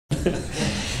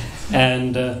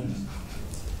And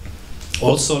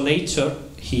also later,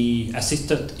 he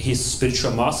assisted his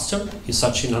spiritual master, his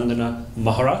Sachinandana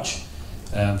Maharaj,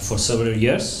 for several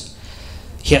years.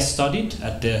 He has studied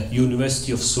at the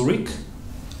University of Zurich,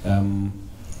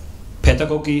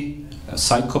 pedagogy,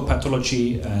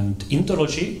 psychopathology, and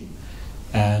indology.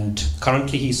 And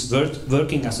currently he's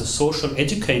working as a social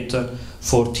educator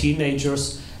for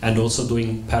teenagers and also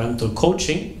doing parental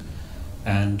coaching.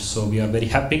 And so we are very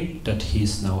happy that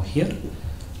he's now here.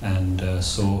 And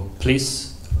so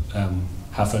please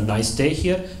have a nice day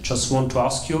here. Just want to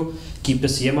ask you, gibt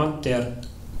es jemand, der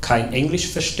kein Englisch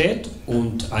versteht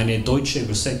und eine deutsche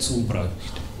Übersetzung braucht?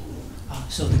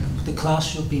 So the class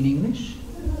should be in English?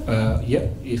 Yeah,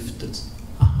 if that's...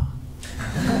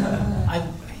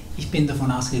 Ich bin davon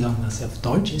ausgegangen, dass er auf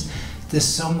Deutsch ist. Does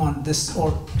someone,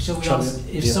 or shall we ask,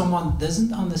 if someone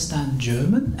doesn't understand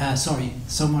German,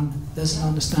 someone doesn't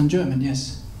understand German,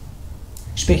 yes.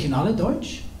 Sprechen alle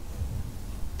Deutsch?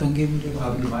 Dann geben wir...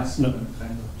 Aber die meisten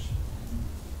kein Deutsch.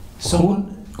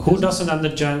 Someone... Who doesn't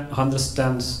understand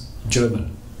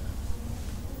German?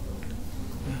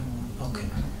 Okay.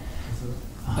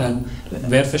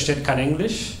 Wer versteht kein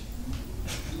Englisch?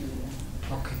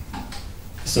 Okay.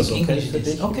 Is that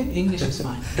okay? Okay, English is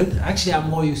fine. But actually, I'm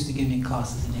more used to giving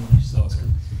classes in English. So Okay.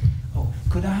 Oh,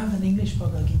 could I have an English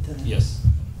Bhagavad Gita? Yes.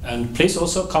 And please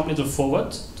also come a little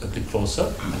forward, a bit closer.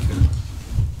 Thank you.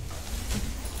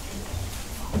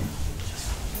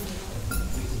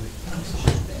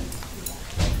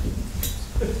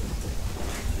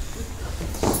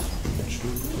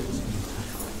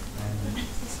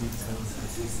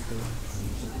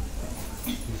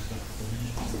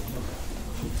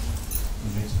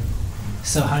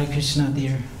 So Hare Krishna,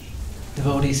 dear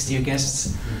devotees, dear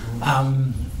guests. I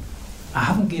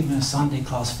haven't given a Sunday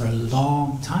class for a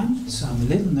long time, so I'm a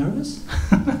little nervous.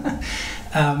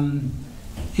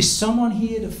 Is someone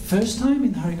here the first time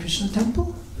in the Hare Krishna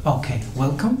temple? Okay,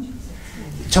 welcome.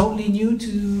 Totally new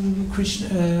to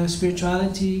Krishna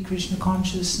spirituality, Krishna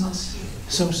consciousness?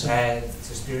 So.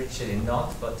 Spiritually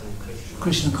not, but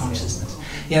Krishna consciousness.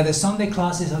 Yeah, the Sunday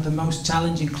classes are the most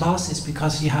challenging classes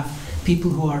because you have people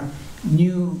who are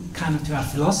new kind of to our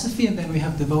philosophy, and then we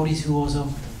have devotees who also,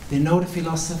 they know the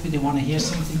philosophy, they want to hear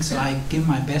something, so I give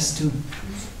my best to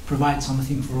provide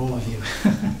something for all of you.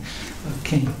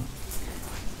 Okay.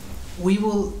 We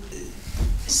will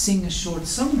sing a short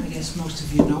song, I guess most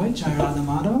of you know it, Jai Radha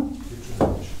Madhava.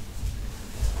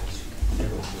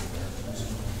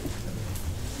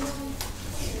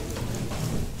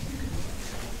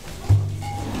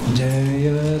 Jai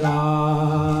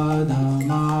Radha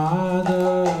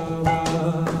Madhava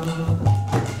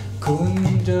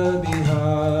Kunja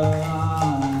Bihari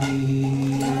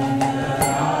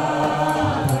Radha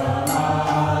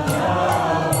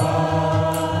Madhava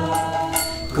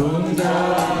Kunja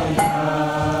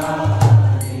Bihari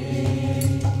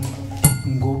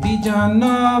Gopi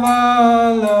Jana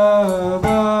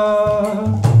Vallabha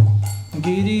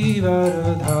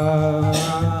Girivardhari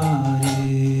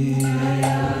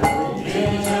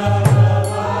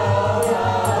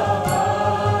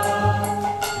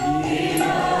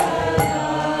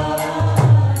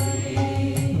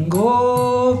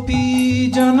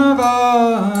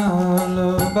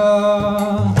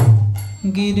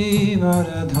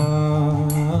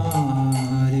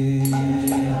Girivardhari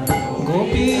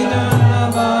Gopi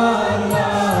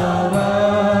Janavallabha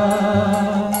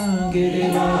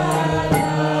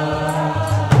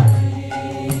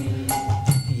Girivardhari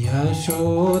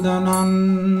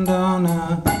Yashodanandana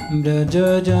Braja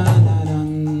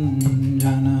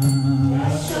Janaranjana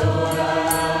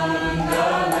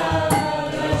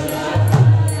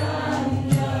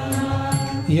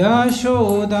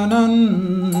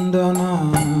Yashodanandana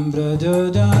Braja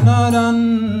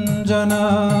Janaranjana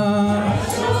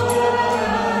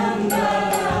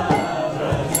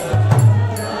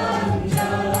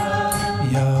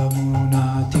Yamuna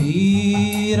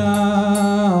Tira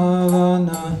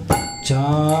Vanachari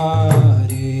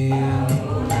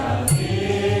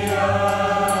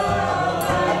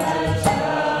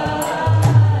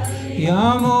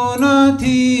Yamuna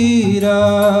Tira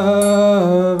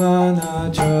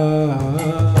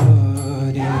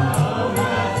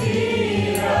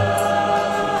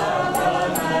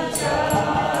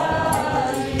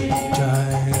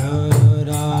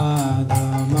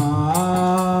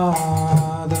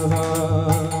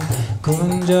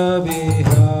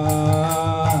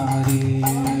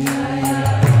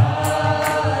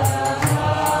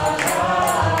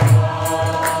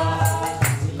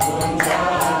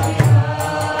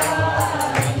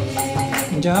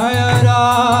Jaya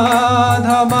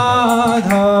Radha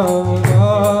Madhava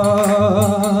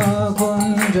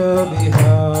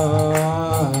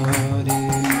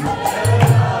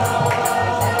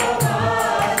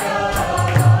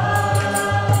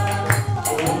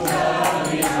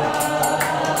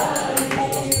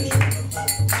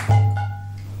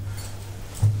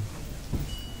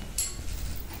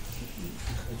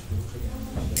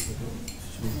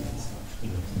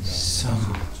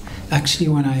Actually,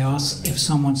 when I ask if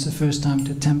someone's the first time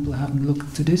to temple, haven't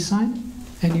looked to this side.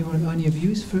 Anyone, any of you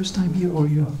is first time here, or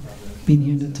you've been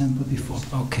here in the temple before?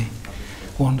 Okay,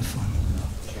 wonderful.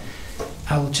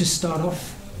 I will just start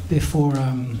off before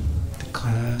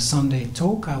the Sunday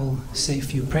talk. I will say a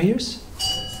few prayers.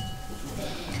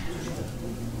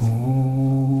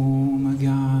 Om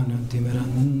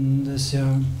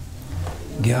Jnana-timirandasya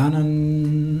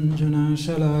Jnananjana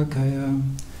Shalakaya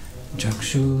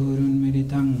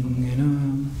Chakshurunmilitam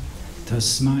Yena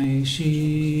Tasmai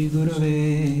Shri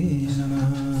Gurave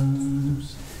Namah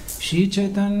Shri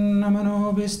Chaitanya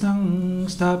Manobhistam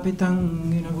Stapitam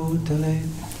Yena Bhutale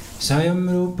Sayam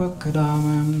Rupa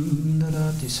Kadamam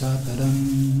Dadati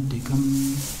Sapadam Dikam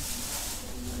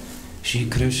Shri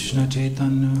Krishna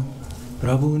Chaitanya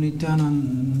Prabhu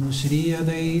Nityananda Shri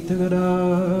Advaita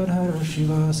Gadadhara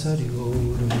Shivasari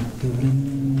Gaura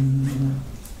Bhaktavrinda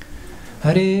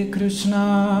Hare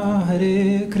Krishna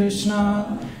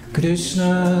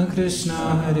Krishna Krishna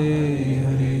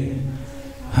Hare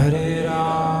Hare Hare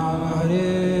Rama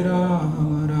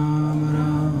Rama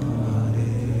Rama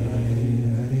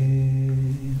Hare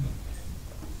Hare.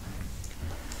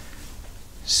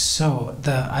 So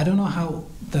I don't know how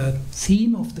the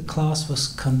theme of the class was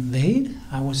conveyed.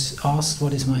 I was asked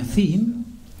what is my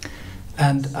theme,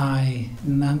 and I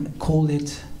called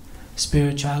it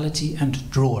spirituality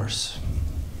and drawers.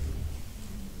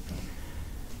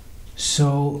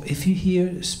 So if you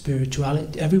hear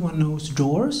spirituality, everyone knows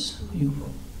drawers.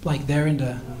 Like they're in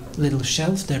the little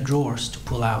shelves, they're drawers to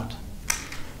pull out.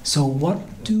 So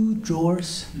what do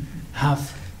drawers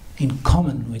have in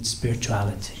common with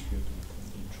spirituality?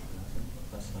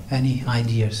 Any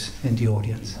ideas in the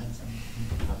audience?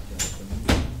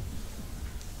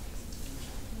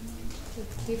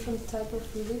 Different type of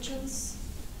religions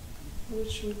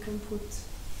which we can put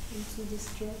into these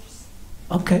drawers.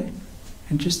 Okay,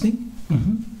 interesting.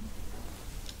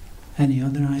 Any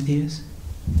other ideas?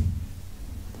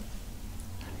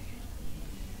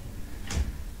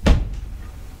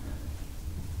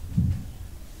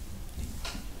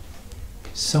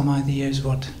 Some ideas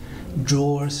what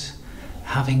drawers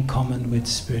have in common with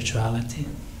spirituality?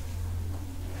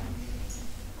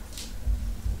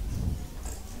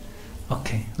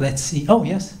 Okay, let's see. Oh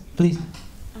yes, please.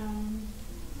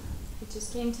 It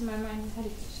just came to my mind, Hare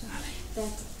Krishna,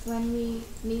 that when we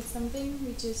need something,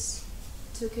 we just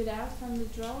took it out from the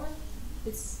drawer.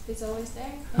 It's always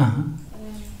there. And,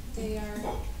 they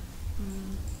are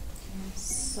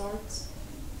sorted.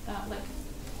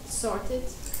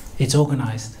 It's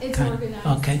organized. It's organized.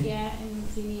 Okay. Yeah, and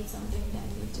if you need something, then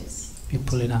you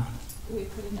pull it out. We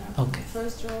put it out. Okay.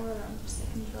 First drawer or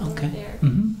second drawer there.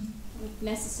 With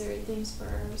necessary things for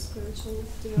our spiritual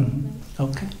development.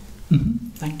 Okay.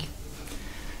 Thank you.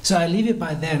 So I leave it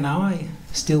by there now. I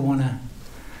still want to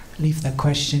leave that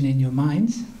question in your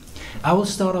minds. I will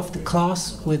start off the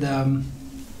class with a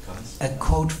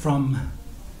quote from,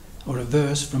 or a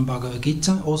verse from Bhagavad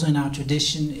Gita. Also in our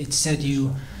tradition, it said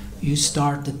you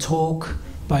start the talk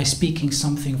by speaking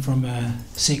something from a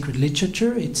sacred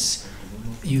literature. It's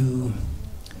you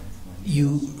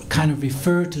kind of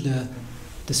refer to the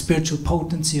spiritual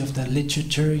potency of that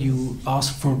literature. You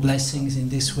ask for blessings in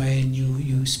this way, and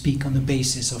you speak on the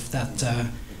basis of that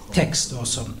text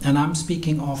also. And I'm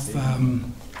speaking of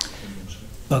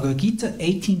Bhagavad Gita,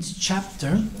 18th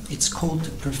chapter. It's called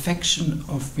Perfection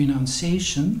of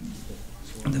Renunciation.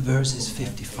 The verse is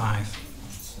 55.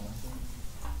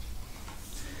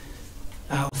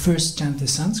 I'll first chant the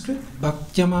Sanskrit.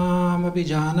 Bhaktyamam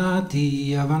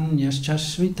abhijanati avanyascha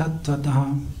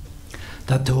tattvatah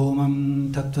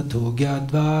tatomam tattvato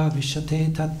gyadva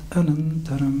vishate tat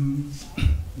anantaram.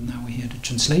 Now we hear the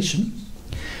translation.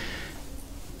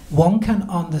 One can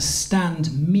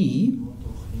understand me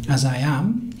as I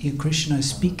am. Here Krishna is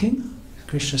speaking.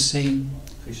 Krishna is saying,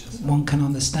 one can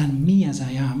understand me as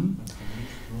I am,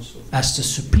 as the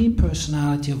Supreme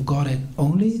Personality of Godhead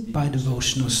only by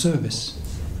devotional service.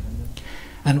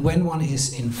 And when one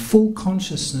is in full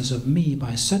consciousness of me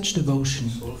by such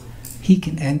devotion, he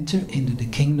can enter into the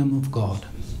kingdom of God.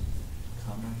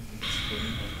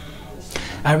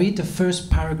 I read the first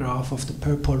paragraph of the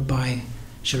purport by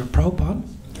Srila Prabhupada.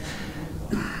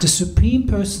 The Supreme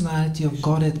Personality of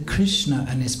Godhead Krishna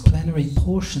and his plenary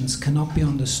portions cannot be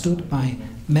understood by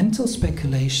mental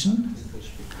speculation,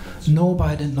 nor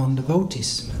by the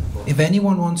non-devotees. If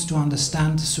anyone wants to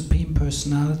understand the Supreme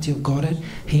Personality of Godhead,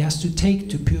 he has to take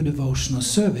to pure devotional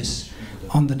service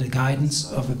under the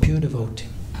guidance of a pure devotee.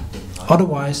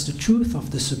 Otherwise, the truth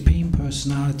of the Supreme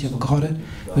Personality of Godhead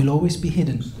will always be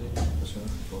hidden.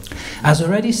 As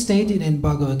already stated in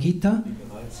Bhagavad Gita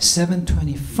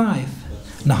 7:25,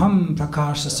 Naham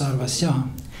prakasha sarvasya.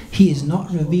 He is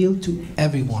not revealed to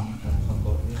everyone.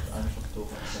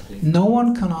 No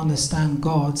one can understand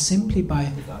God simply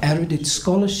by erudite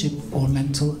scholarship or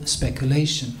mental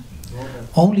speculation.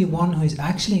 Only one who is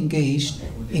actually engaged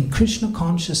in Krishna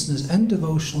consciousness and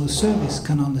devotional service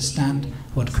can understand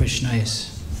what Krishna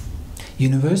is.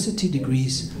 University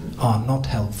degrees are not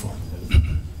helpful.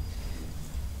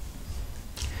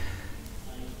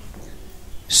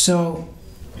 So,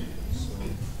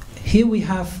 here we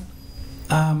have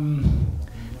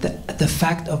the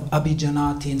fact of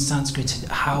abhijanati in Sanskrit,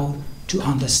 how to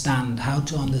understand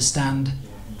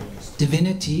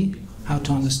divinity, how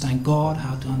to understand God,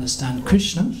 how to understand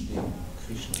Krishna.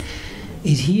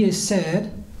 It here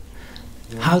said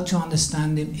how to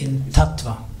understand him in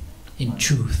tattva, in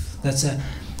truth. That's a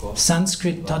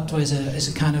Sanskrit tattva is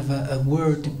a kind of a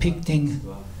word depicting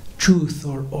truth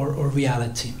or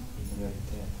reality.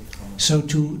 So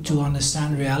to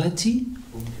understand reality,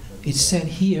 it's said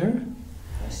here,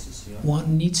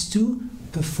 one needs to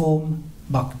perform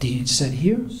bhakti. It's said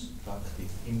here,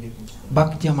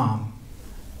 bhaktyamam,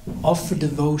 offer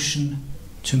devotion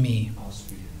to me.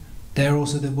 There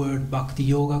also the word bhakti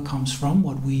yoga comes from,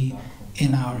 what we,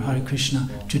 in our Hare Krishna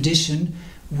tradition,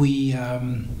 we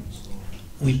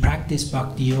practice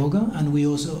bhakti yoga, and we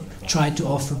also try to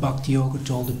offer bhakti yoga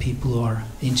to all the people who are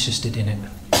interested in it.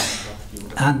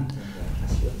 And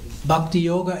bhakti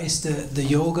yoga is the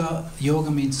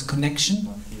yoga means connection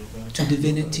to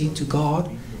divinity, to God,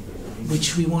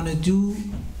 which we want to do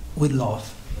with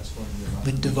love,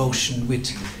 with devotion,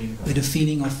 with a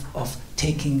feeling of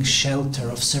taking shelter,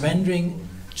 of surrendering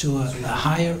to a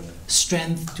higher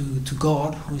strength, to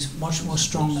God, who is much more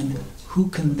strong and who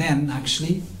can then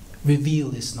actually reveal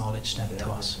this knowledge then to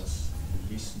us.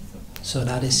 So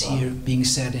that is here being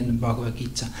said in the Bhagavad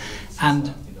Gita.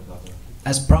 And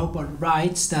as Prabhupada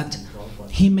writes, that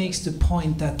he makes the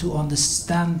point that to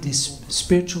understand these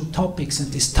spiritual topics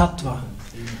and this tattva,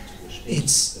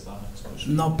 it's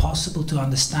not possible to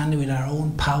understand it with our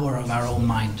own power of our own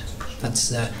mind.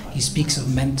 That's he speaks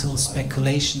of mental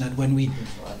speculation, that when we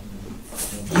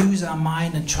use our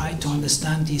mind and try to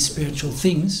understand these spiritual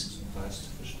things,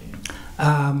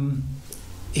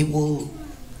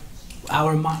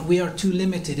 we are too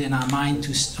limited in our mind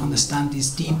to understand these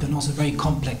deep and also very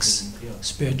complex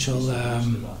spiritual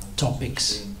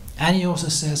topics. And he also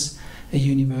says a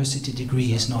university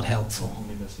degree is not helpful.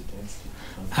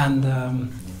 And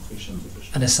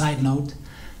a side note,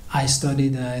 I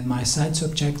studied in my side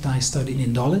subject, I studied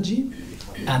Indology,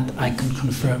 and I can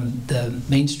confirm the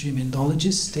mainstream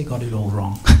Indologists, they got it all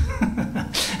wrong.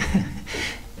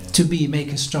 To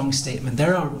make a strong statement.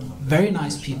 There are very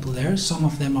nice people there. Some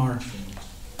of them are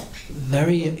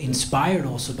very inspired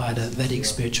also by the Vedic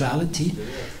spirituality,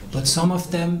 but some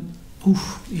of them,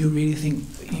 you really think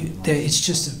it's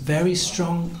just a very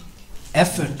strong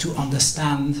effort to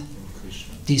understand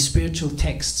these spiritual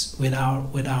texts with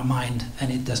our mind,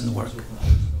 and it doesn't work.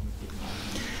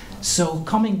 So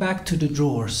coming back to the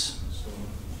drawers,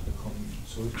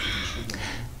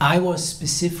 I was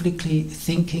specifically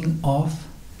thinking of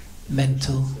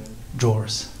mental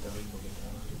drawers.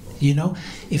 You know,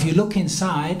 if you look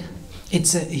inside,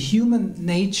 it's a human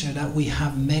nature that we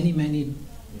have many,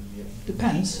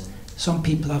 depends. Some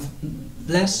people have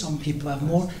less, some people have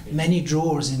more. Many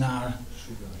drawers in our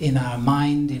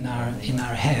mind, in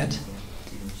our head,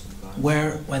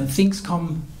 where when things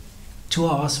come to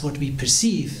us, what we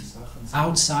perceive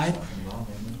outside,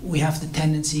 we have the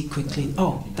tendency quickly,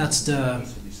 oh, that's the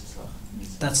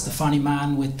funny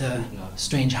man with the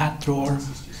strange hat drawer,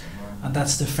 and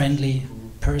that's the friendly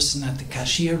person at the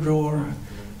cashier drawer.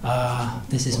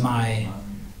 This is my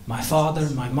father,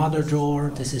 my mother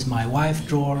drawer. This is my wife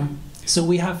drawer. So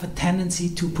we have a tendency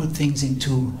to put things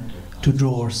into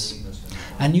drawers.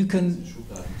 And you can,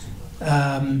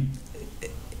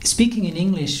 speaking in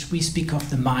English, we speak of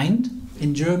the mind.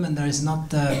 In German, there's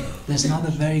not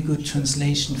a very good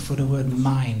translation for the word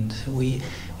mind. We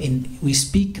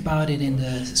speak about it in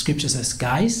the scriptures as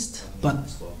Geist,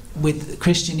 but with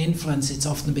Christian influence, it's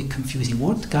often a bit confusing.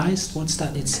 What Geist? What's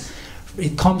that?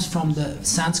 It comes from the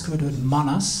Sanskrit word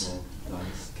manas.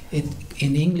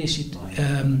 In English, it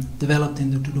developed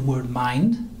into the word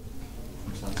mind.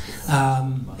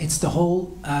 It's the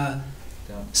whole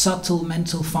subtle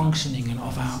mental functioning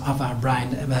of our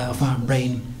brain,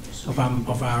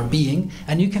 of our being,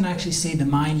 and you can actually say the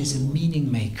mind is a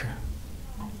meaning maker,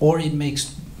 or it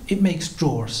makes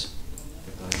drawers.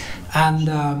 And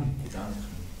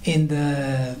in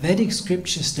the Vedic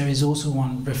scriptures, there is also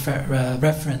one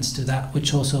reference to that,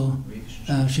 which also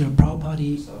Srila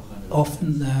Prabhupada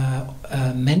often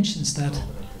mentions, that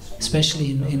especially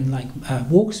in like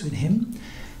walks with him,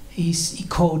 he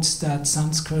quotes that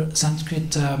Sanskrit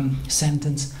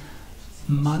sentence,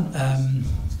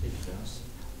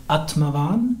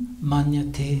 Atmavan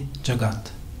manyate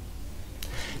jagat.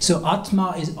 So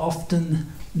Atma is often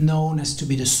known as to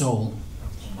be the soul,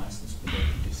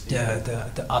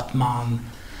 the Atman,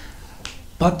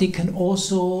 but it can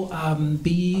also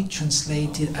be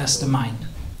translated as the mind.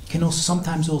 Can also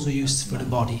sometimes also used for the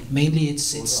body. Mainly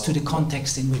it's to the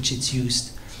context in which it's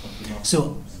used.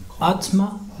 So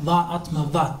Atma,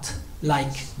 vat,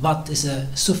 like. Vat is a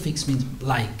suffix, means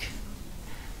like.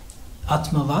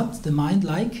 Atmavat, the mind,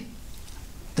 like.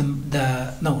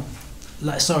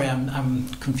 Sorry, I'm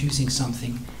confusing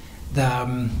something.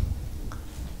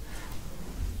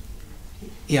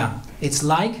 It's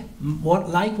like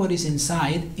what is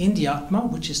inside in the Atma,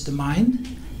 which is the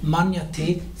mind.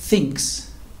 Manyate, thinks.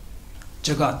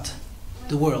 Jagat,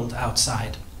 the world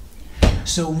outside.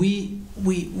 So we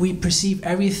perceive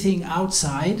everything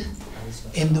outside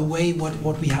in the way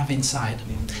what we have inside.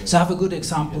 So I have a good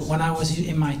example. When I was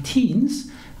in my teens,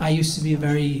 I used to be a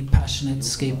very passionate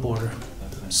skateboarder.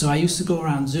 So I used to go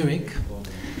around Zurich,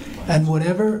 and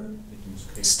whatever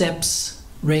steps,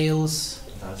 rails,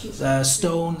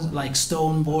 stones, like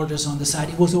stone borders on the side,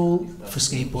 it was all for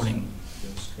skateboarding.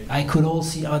 I could all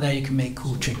see, oh, there you can make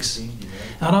cool tricks.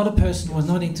 Another person who was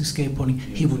not into skateboarding,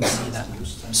 he wouldn't see that.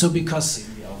 So because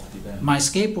my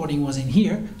skateboarding was in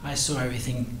here, I saw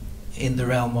everything in the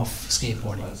realm of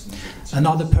skateboarding.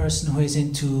 Another person who is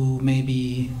into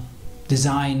maybe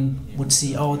design would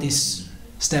see, oh, these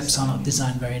steps are not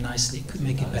designed very nicely, could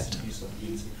make it better.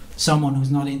 Someone who's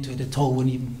not into it at all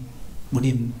wouldn't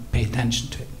even pay attention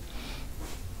to it.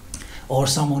 Or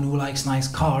someone who likes nice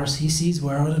cars, he sees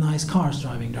where are the nice cars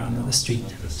driving down the street.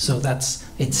 So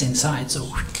it's inside, so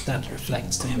that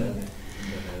reflects to him.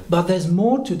 But there's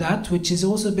more to that, which is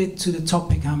also a bit to the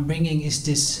topic I'm bringing, is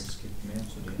this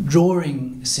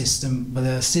drawing system, but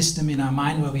a system in our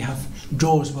mind where we have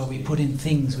drawers where we put in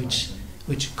things which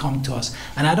come to us.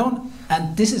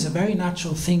 And this is a very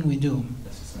natural thing we do.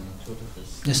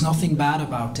 There's nothing bad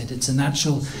about it. It's a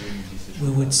natural, we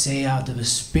would say, out of a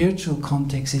spiritual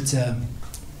context,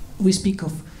 we speak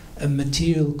of a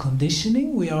material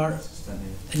conditioning. We are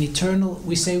an eternal,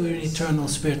 we say we're an eternal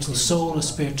spiritual soul, a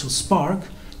spiritual spark,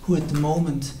 who at the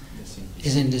moment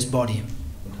is in this body.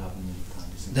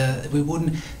 We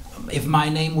wouldn't, if my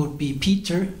name would be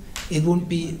Peter, it wouldn't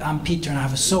be I'm Peter and I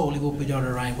have a soul, it would be the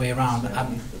other right way around.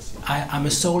 I'm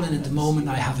a soul, and at the moment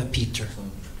I have a Peter.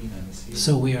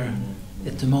 So we are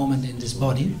at the moment in this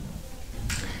body.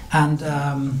 And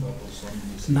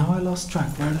now I lost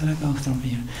track. Where did I go from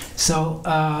here? So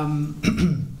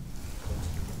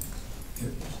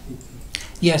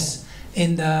yes,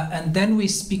 and then we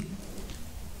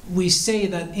say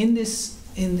that in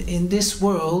this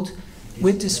world,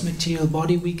 with this material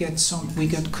body, we get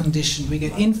conditioned, we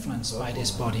get influenced by this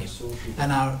body,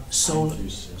 and our soul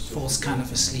falls kind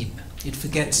of asleep. It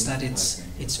forgets that its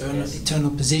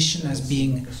eternal position as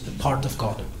being a part of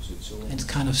God. It's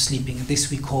kind of sleeping. This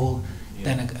we call,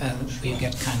 then we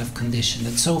get kind of conditioned.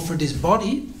 And so for this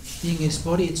body, being his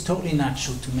body, it's totally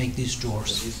natural to make these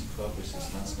drawers.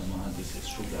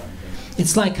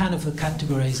 It's like kind of a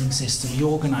categorizing system. You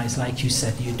organize, like you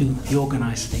said, you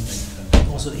organize things,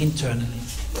 also internally.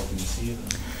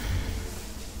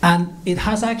 And it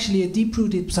has actually a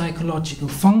deep-rooted psychological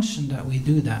function that we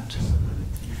do that.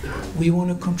 We want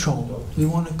to control.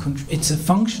 It's a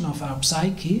function of our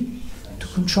psyche to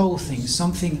control things.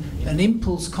 An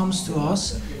impulse comes to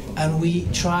us, and we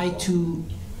try to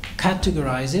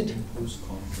categorize it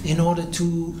in order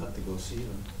to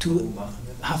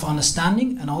have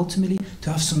understanding and ultimately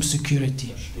to have some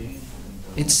security.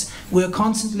 We're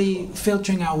constantly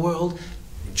filtering our world,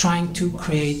 trying to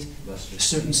create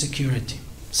certain security.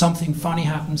 Something funny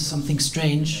happens, something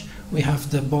strange. We have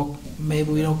the book,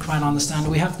 maybe we don't quite understand.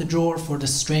 We have the drawer for the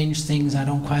strange things I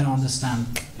don't quite understand.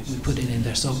 We put it in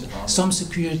there. So some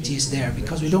security is there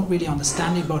because we don't really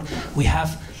understand it, but we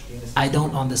have, I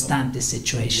don't understand this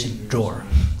situation drawer.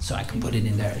 So I can put it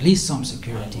in there. At least some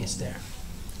security is there.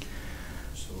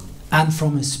 And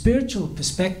from a spiritual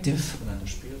perspective,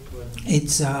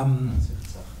 it's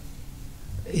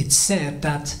said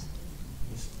that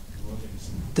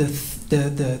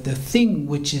the thing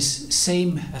which is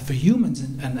same for humans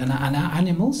and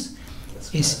animals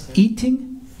is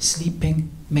eating, sleeping,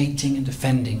 mating, and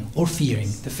defending, or fearing.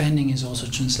 Defending is also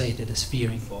translated as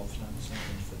fearing.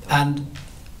 And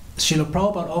Srila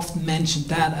Prabhupada often mentioned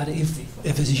that if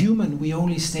as a human we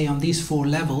only stay on these 4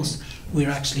 levels, we're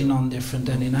actually non-different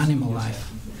than in animal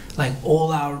life. Like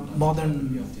all our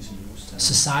modern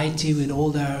society with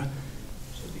all their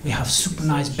We have super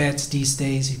nice beds these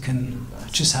days. You can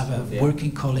just have a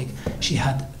working colleague. She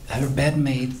had her bed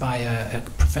made by a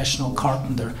professional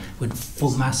carpenter with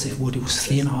full massive wood. It was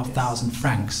 3,500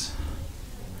 francs.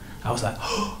 I was like,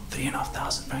 oh,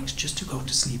 3,500 francs just to go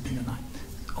to sleep in the night.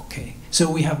 Okay.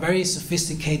 So we have very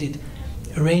sophisticated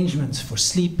arrangements for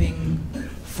sleeping,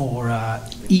 for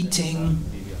eating.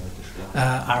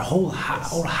 Our whole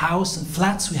house and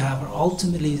flats we have are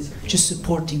ultimately just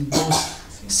supporting those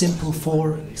simple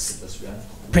 4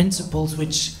 principles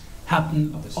which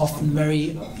happen often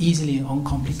very easily and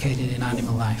uncomplicated in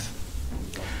animal life.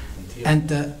 And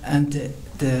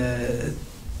the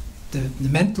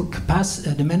mental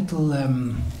capacity, the mental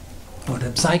or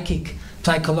the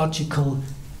psychological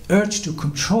urge to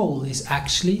control is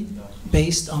actually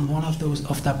based on one of those,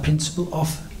 of that principle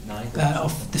of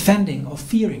defending, of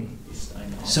fearing.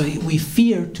 So we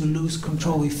fear to lose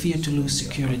control, we fear to lose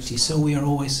security. So we are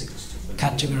always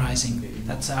categorizing.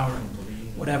 That's our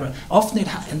whatever. Often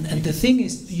and the thing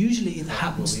is, usually it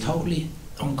happens totally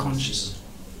unconscious.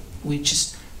 We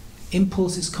just,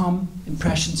 impulses come,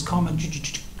 impressions come, and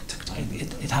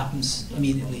it happens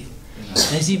immediately.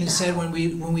 And it's even said when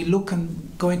we look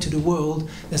and go into the world,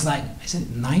 there's like, I said,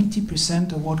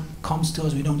 90% of what comes to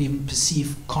us we don't even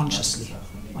perceive consciously,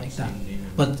 like that.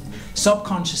 But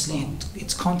subconsciously,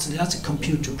 it's constantly. That's a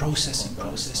computer processing.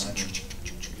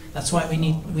 That's why we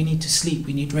need to sleep.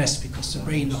 We need rest, because the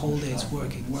brain the whole day is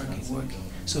working.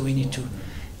 So we need to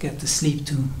get the sleep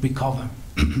to recover.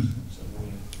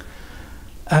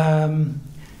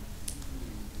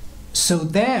 So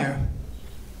there,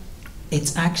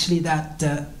 it's actually that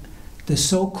the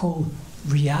so-called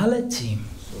reality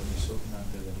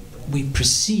we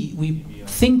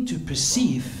think to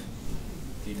perceive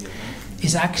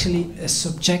is actually a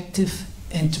subjective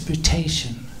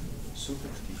interpretation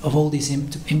of all these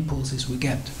impulses we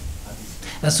get.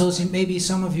 That's also, maybe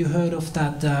some of you heard of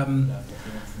that,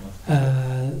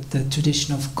 the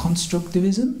tradition of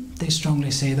constructivism. They strongly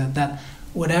say that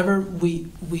whatever we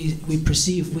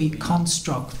perceive, we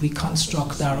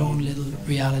construct our own little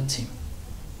reality.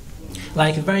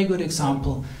 Like a very good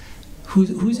example,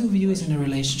 who's of you is in a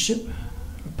relationship,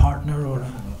 a partner or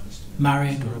a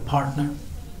married or a partner?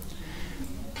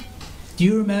 Do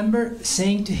you remember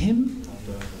saying to him,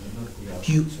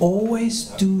 you always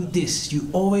do this, you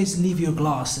always leave your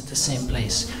glass at the same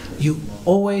place, you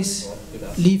always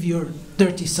leave your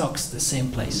dirty socks at the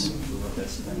same place,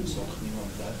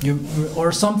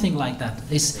 or something like that.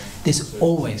 This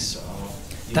always.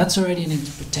 That's already an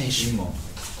interpretation,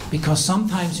 because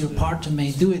sometimes your partner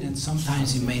may do it and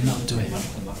sometimes he may not do it.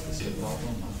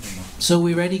 So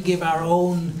we already give our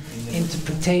own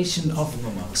interpretation of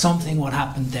something what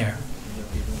happened there.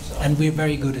 And we're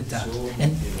very good at that.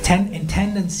 And in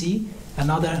tendency,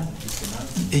 another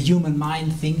human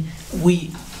mind thing, we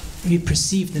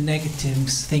perceive the negative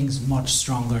things much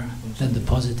stronger than the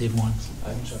positive ones.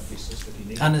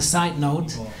 On a side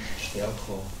note,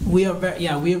 we are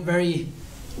very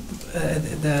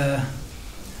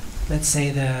let's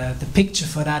say the picture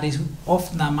for that is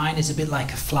often our mind is a bit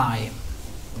like a fly.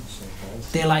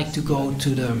 They like to go to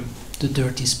the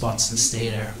dirty spots and stay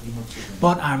there.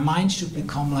 But our mind should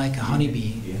become like a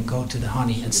honeybee and go to the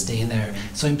honey and stay there.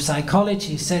 So in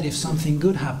psychology, said if something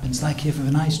good happens, like you have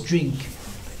a nice drink,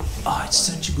 oh, it's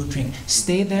such a good drink,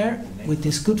 stay there with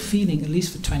this good feeling at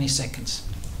least for 20 seconds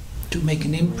to make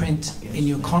an imprint in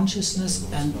your consciousness,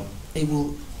 and it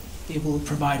will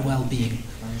provide well-being.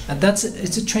 And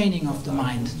it's a training of the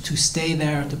mind to stay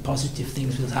there. The positive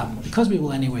things will happen, because we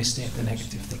will anyway stay at the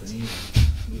negative things.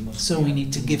 So we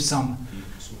need to give some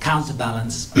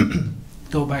counterbalance.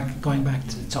 Going back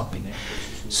to the topic.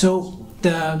 So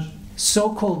the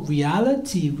so-called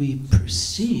reality we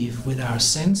perceive with our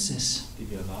senses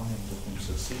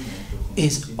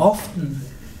is often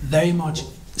very much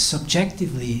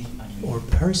subjectively or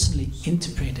personally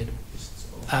interpreted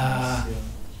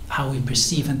how we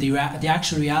perceive, and the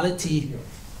actual reality,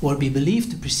 what we believe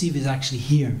to perceive, is actually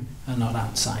here and not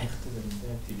outside.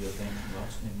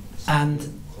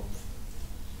 And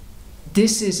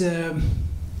this is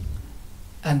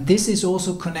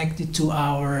also connected to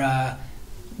our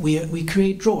we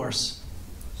create drawers.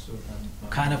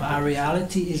 Kind of our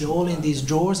reality is all in these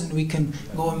drawers, and we can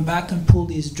go back and pull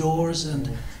these drawers,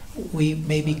 and we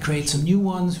maybe create some new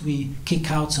ones. We kick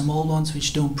out some old ones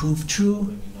which don't prove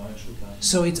true.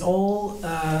 So it's all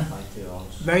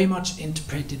very much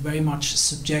interpreted, very much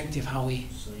subjective how we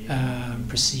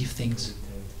perceive things.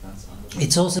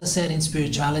 It's also said in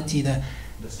spirituality that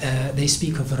they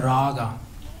speak of raga.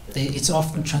 It's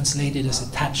often translated as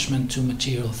attachment to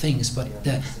material things, but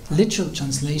the literal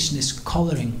translation is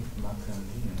coloring.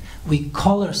 we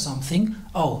color something.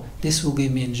 Oh, this will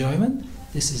give me enjoyment.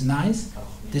 This is nice.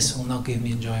 This will not give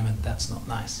me enjoyment. That's not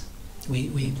nice.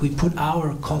 We put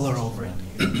our color over it.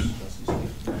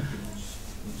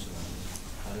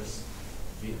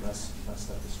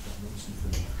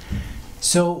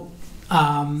 So,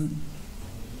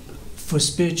 for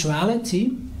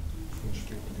spirituality,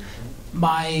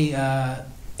 my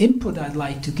input I'd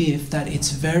like to give that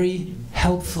it's very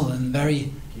helpful and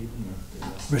very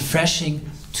refreshing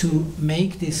to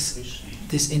make this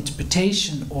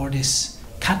interpretation or this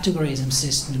categorism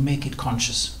system, to make it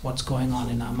conscious, what's going on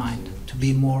in our mind, to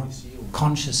be more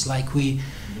conscious. Like we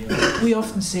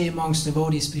often say amongst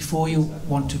devotees, before you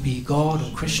want to be God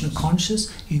or Krishna conscious,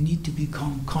 you need to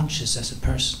become conscious as a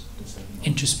person,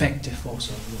 introspective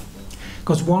also.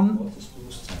 Because one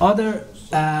other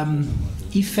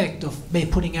effect of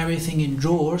putting everything in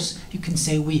drawers, you can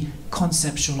say we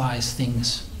conceptualize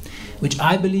things, which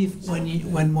I believe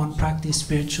when one practices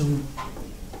spiritual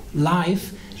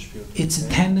life, it's a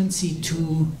tendency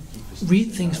to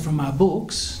read things from our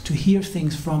books, to hear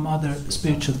things from other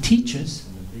spiritual teachers,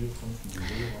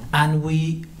 and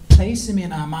we place them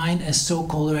in our mind as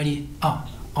so-called already,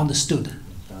 understood.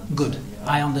 Good,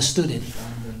 I understood it.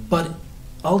 But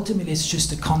ultimately it's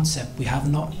just a concept, we have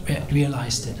not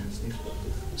realized it.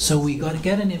 So we got to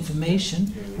get an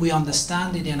information, we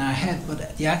understand it in our head,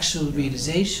 but the actual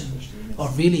realization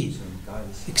of really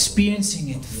experiencing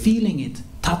it, feeling it,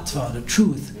 tattva, the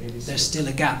truth, there's still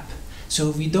a gap. So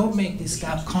if we don't make this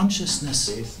gap consciousness,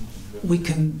 it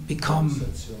can become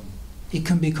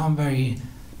very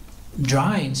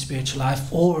dry in spiritual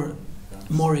life, or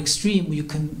more extreme, you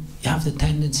have the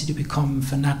tendency to become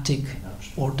fanatic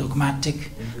or dogmatic,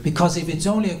 because if it's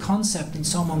only a concept and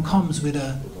someone comes with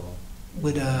an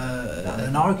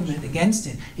argument against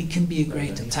it, it can be a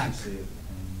great attack.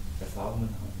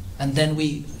 And then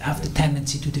we have the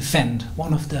tendency to defend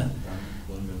one of the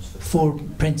 4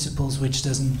 principles which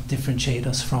doesn't differentiate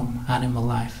us from animal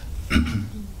life.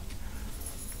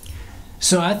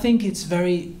 So I think it's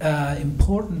very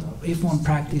important, if one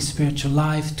practices spiritual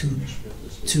life, to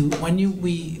when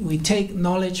we take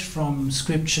knowledge from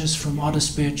scriptures, from other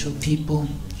spiritual people,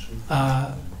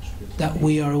 that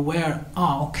we are aware,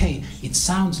 okay, it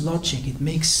sounds logic, it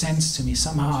makes sense to me,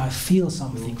 somehow I feel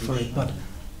something for it, but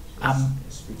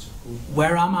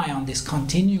where am I on this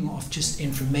continuum of just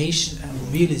information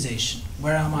and realization?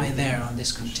 Where am I there on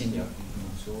this continuum?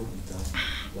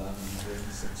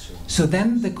 So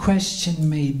then the question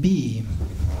may be,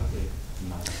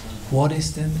 what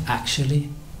is then actually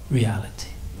reality?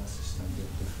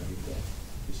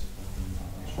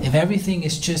 If everything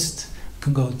is just,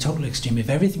 can go total extreme, if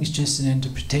everything is just an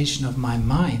interpretation of my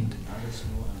mind,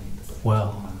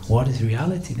 well, what is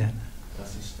reality then?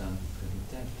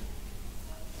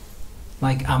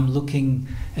 Like I'm looking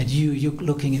at you, you're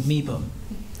looking at me, but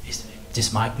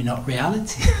this might be not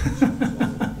reality.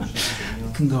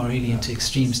 You can go really into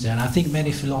extremes there. And I think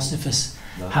many philosophers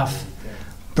have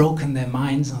broken their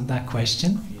minds on that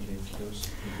question.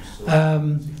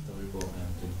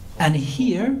 And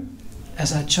here,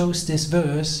 as I chose this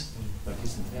verse,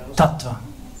 tattva.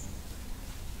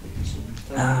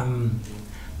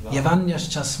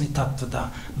 Yavanyaschasmi tattvata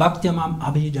bhaktyamam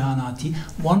abhijanati.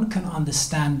 One can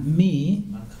understand me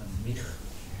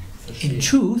in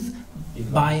truth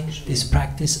by this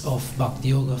practice of bhakti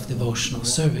yoga, of devotional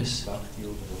service.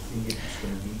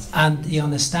 And the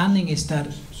understanding is that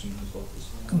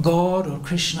God or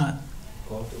Krishna,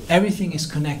 everything is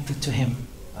connected to Him.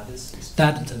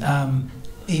 That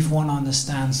if one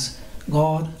understands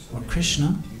God or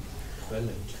Krishna,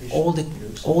 all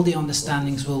the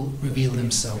understandings will reveal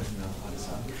themselves.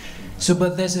 So,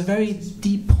 but there's a very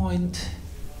deep point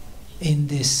in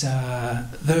this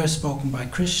verse spoken by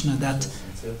Krishna, that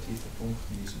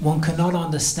one cannot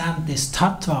understand this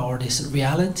tattva or this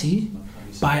reality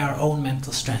by our own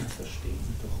mental strength.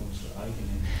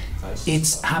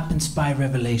 It happens by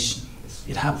revelation.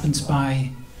 It happens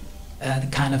by the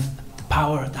kind of the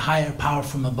power, the higher power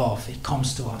from above. It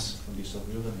comes to us.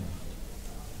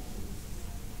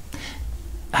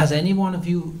 Has any one of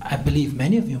you, I believe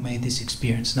many of you made this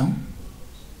experience, no?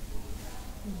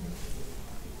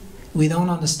 We don't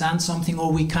understand something,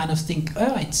 or we kind of think,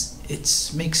 oh,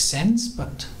 it makes sense,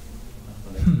 but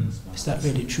is that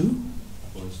really true?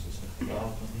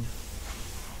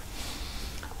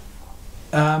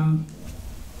 I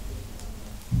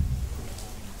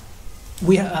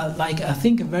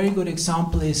think a very good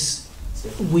example is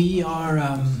we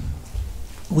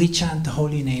chant the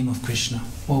holy name of Krishna,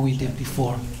 what we did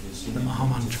before, the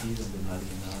Mahamantra.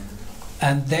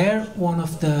 And there, one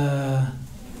of the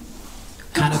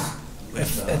kind of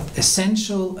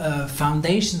essential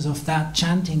foundations of that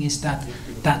chanting is that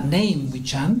that name we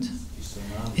chant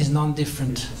is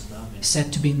non-different,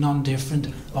 said to be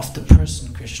non-different of the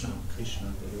person Krishna.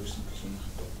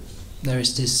 There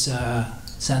is this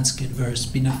Sanskrit verse,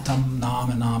 Binatam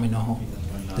nama naminoho.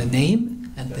 The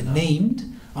name and the named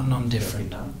are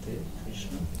non-different.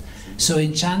 So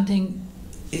in chanting,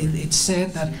 it's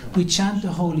said that we chant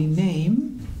the holy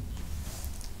name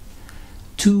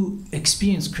to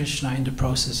experience Krishna in the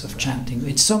process of chanting.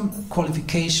 It's some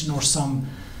qualification or some...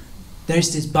 There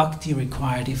is this bhakti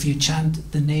required. If you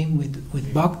chant the name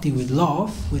with bhakti, with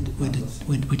love,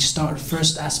 which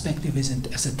first aspect of it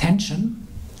is attention,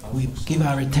 we give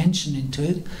our attention into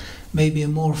it. Maybe a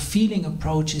more feeling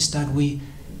approach is that we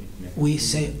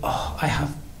say, oh, I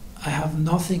have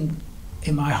nothing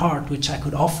in my heart which I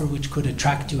could offer, which could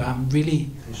attract you. I'm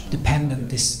really dependent.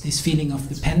 This feeling of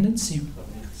dependency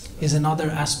is another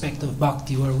aspect of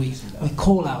bhakti where we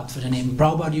call out for the name.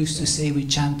 Prabhupada used to say we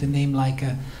chant the name like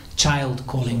a child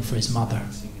calling for his mother.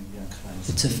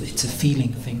 It's a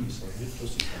feeling thing.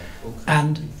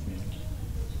 And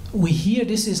we hear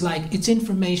this is like, it's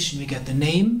information. We get the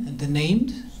name and the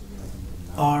named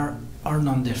are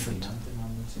non-different.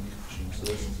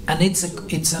 And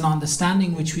it's an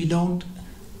understanding which we don't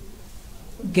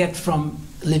get from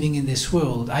living in this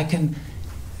world. I can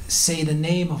say the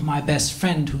name of my best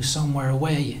friend who's somewhere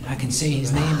away. I can say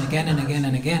his name again and again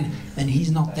and again, and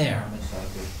he's not there.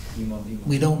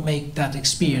 We don't make that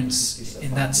experience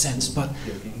in that sense, but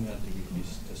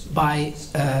by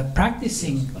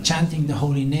practicing chanting the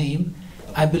holy name,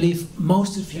 I believe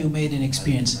most of you made an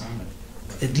experience.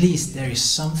 At least there is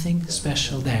something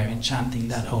special there in chanting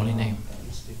that holy name.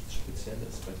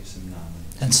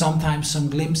 And sometimes some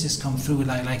glimpses come through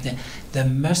like that. There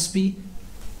must be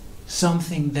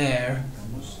something there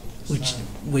which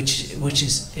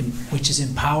is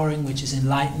empowering, which is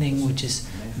enlightening, which is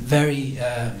very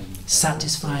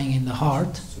satisfying in the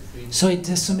heart. So it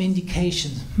has some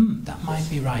indications. That might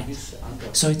be right.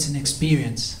 So it's an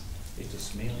experience.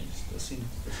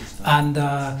 And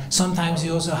sometimes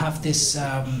you also have this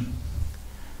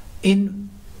in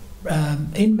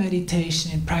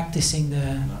meditation, in practicing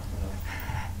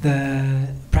the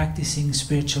practicing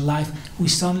spiritual life, we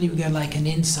suddenly get like an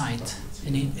insight,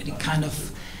 and it kind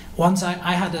of. Once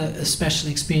I had a special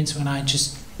experience when I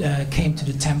just came to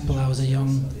the temple. I was a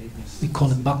young, we call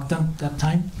him Bhakta that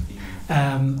time.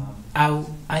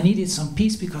 I needed some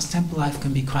peace because temple life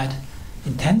can be quite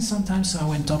intense sometimes, so I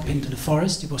went up into the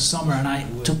forest. It was summer, and I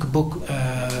took a book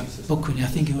with me. I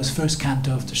think it was first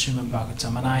canto of the Srimad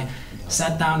Bhagavatam, and I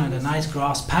sat down at a nice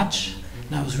grass patch,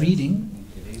 and I was reading,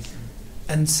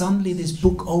 and suddenly this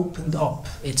book opened up.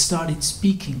 It started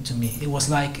speaking to me. It was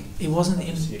like, it wasn't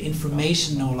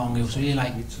information no longer, it was really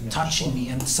like touching me,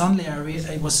 and suddenly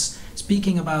it was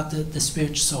speaking about the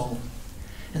spiritual soul.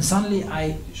 And suddenly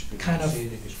I kind of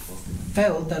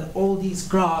felt that all these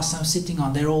grass I'm sitting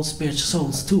on, they're all spiritual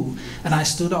souls too. And I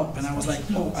stood up and I was like,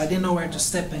 oh, I didn't know where to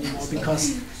step anymore,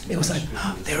 because it was like,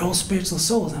 oh, they're all spiritual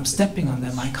souls, I'm stepping on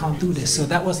them, I can't do this. So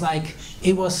that was like,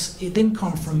 it didn't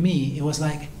come from me, it was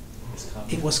like,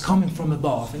 it was coming from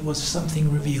above, it was something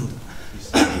revealed.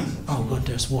 Oh good,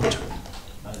 there's water.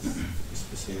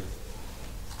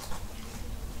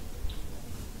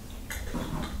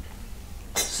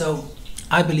 So,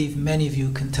 I believe many of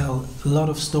you can tell a lot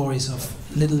of stories of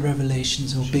little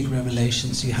revelations or big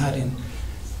revelations you had in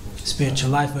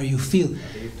spiritual life where you feel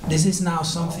this is now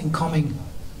something coming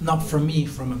not from me,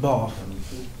 from above.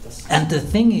 And the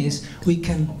thing is, we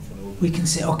can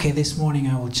say, okay, this morning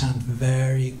I will chant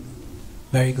very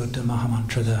good the Maha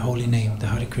Mantra, the holy name, the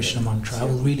Hare Krishna mantra. I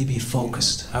will really be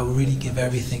focused. I will really give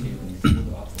everything.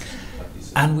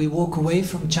 And we walk away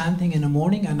from chanting in the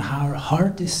morning and our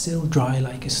heart is still dry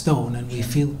like a stone and we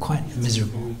feel quite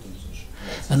miserable.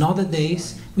 And other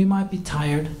days we might be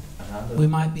tired, we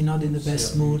might be not in the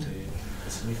best mood.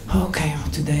 Okay,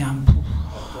 today I'm...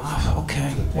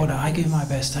 okay, I give my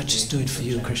best, I just do it for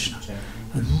you, Krishna.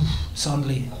 And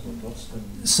suddenly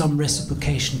some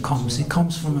reciprocation comes, it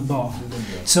comes from above.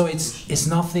 So it's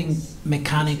nothing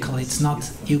mechanical, it's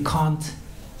not, you can't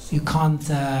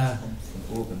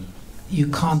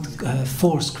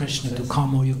force Krishna to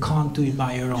come, or you can't do it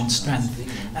by your own strength.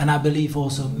 And I believe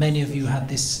also many of you had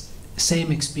this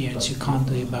same experience, you can't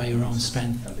do it by your own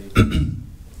strength.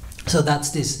 So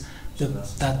that's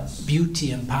that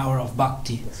beauty and power of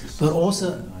bhakti. But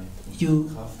also you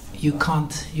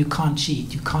can't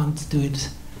cheat, you can't do it.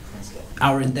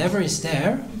 Our endeavor is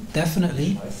there,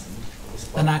 definitely.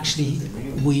 And actually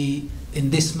in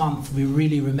this month we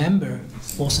really remember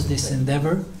also this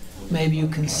endeavor. Maybe you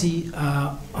can see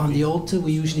on the altar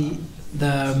we usually,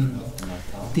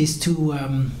 these two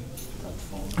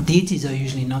deities are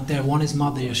usually not there. One is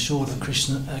Mother Yashoda,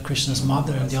 Krishna's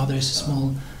mother, and the other is a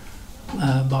small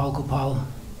Bal Gopal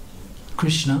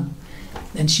Krishna.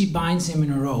 And she binds him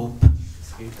in a rope.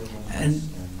 And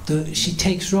she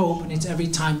takes rope, and it's every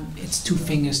time it's 2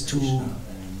 fingers too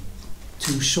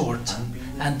short.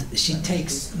 And she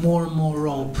takes more and more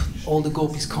rope. All the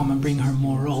gopis come and bring her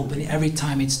more rope, and every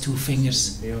time it's 2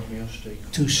 fingers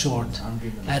too short.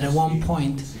 And at one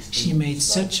point, she made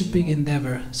such a big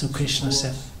endeavor, so Krishna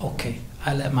said, okay,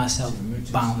 I let myself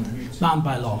bound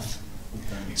by love.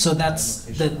 So that's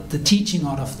the teaching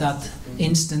out of that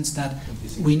instance, that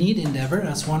we need endeavor,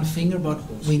 that's 1 finger, but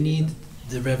we need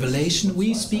the revelation.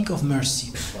 We speak of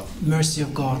mercy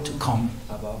of God to come.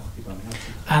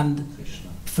 And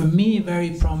for me,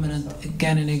 very prominent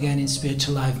again and again in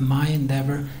spiritual life, my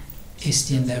endeavor is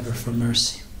the endeavor for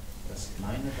mercy.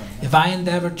 If I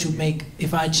endeavor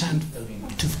if I chant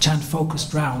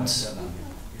focused rounds,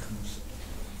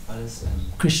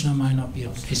 Krishna might not be,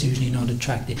 is usually not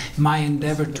attracted. My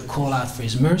endeavor to call out for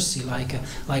his mercy, like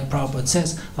Prabhupada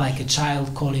says, like a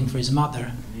child calling for his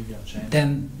mother,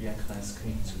 then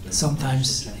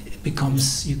sometimes it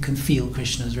becomes, you can feel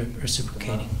Krishna's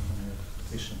reciprocating.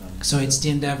 So it's the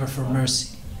endeavor for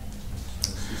mercy.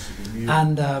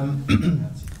 And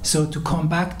so to come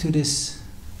back to this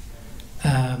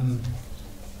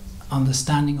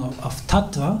understanding of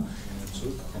tattva,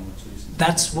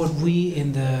 that's what we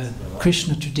in the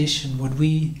Krishna tradition, what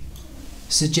we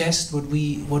suggest, what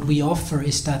we offer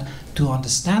is that to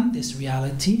understand this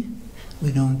reality,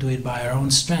 we don't do it by our own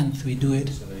strength, we do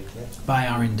it by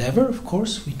our endeavor, of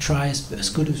course. We try as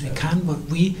good as we can, but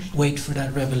we wait for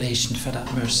that revelation, for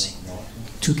that mercy,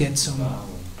 to get some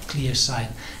clear sight.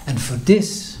 And for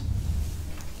this,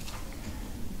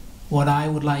 what I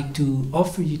would like to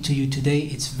offer to you today,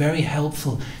 it's very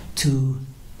helpful to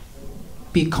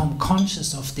become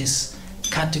conscious of this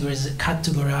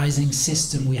categorizing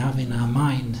system we have in our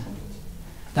mind.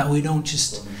 That we don't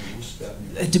just...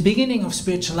 At the beginning of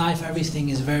spiritual life, everything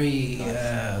is very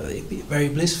very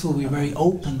blissful, we're very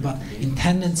open, but in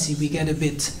tendency we get a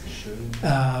bit,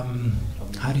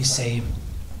 how do you say,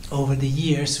 over the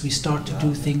years we start to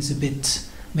do things a bit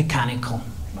mechanical.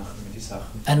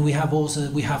 And we have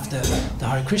the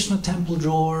Hare Krishna temple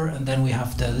drawer, and then we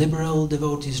have the liberal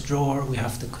devotees drawer, we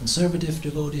have the conservative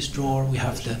devotees drawer, we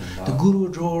have the guru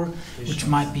drawer, which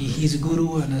might be he's a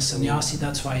guru and a sannyasi,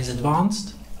 that's why he's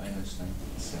advanced.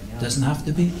 Doesn't have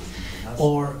to be.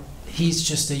 Or he's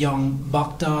just a young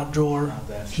bhakta drawer,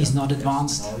 he's not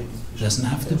advanced. Doesn't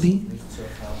have to be.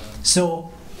 So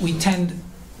we tend,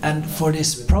 and for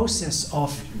this process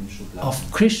of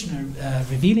Krishna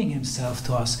revealing himself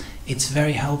to us, it's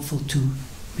very helpful to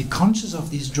be conscious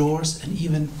of these drawers and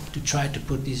even to try to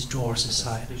put these drawers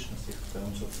aside.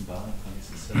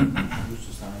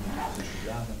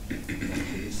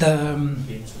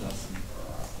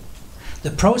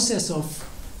 The process of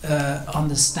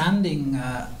understanding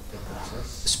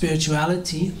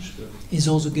spirituality is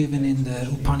also given in the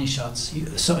Upanishads.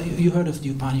 You heard of the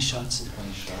Upanishads.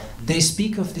 They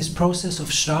speak of this process of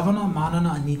Shravana,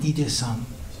 Manana and Nididhyasana.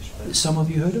 Some of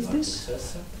you heard of this?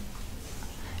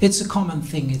 It's a common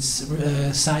thing, it's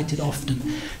cited often.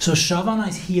 So Shravana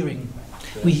is hearing.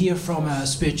 We hear from a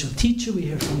spiritual teacher, we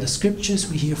hear from the scriptures,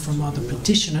 we hear from other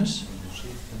practitioners.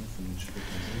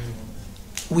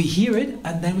 We hear it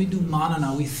and then we do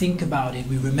Manana, we think about it,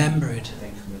 we remember it,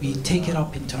 we take it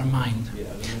up into our mind.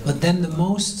 But then the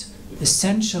most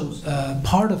essential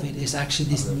part of it is actually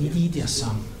this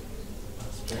Nididhyasana.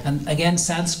 And again,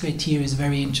 Sanskrit here is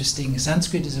very interesting.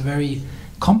 Sanskrit is a very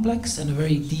complex and a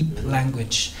very deep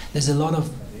language. There's a lot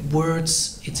of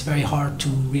words, it's very hard to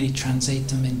really translate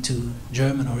them into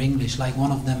German or English. Like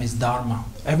one of them is Dharma.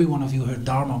 Every one of you heard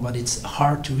Dharma, but it's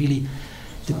hard to really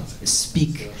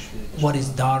speak what is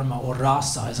Dharma, or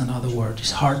Rasa is another word.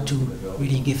 It's hard to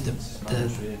really give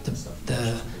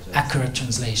the accurate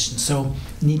translation. So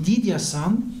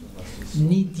Nididhyasana,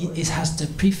 it has the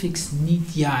prefix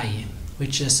Nidyai,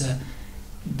 which is a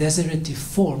designative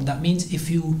form. That means if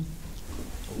you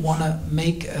want to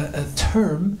make a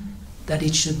term that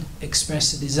it should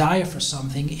express a desire for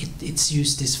something, it's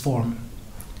used this form.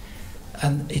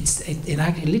 And it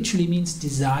actually literally means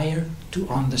desire to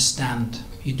understand.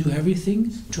 You do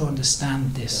everything to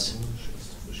understand this.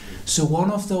 So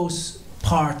one of those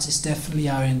parts is definitely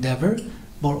our endeavor,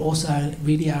 but also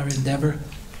really our endeavor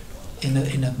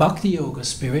in a bhakti yoga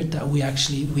spirit, that we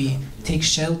take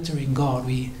shelter in God.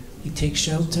 We take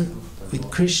shelter with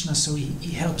Krishna, so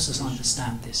he helps us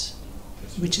understand this,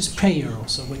 which is prayer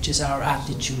also, which is our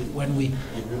attitude when we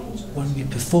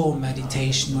perform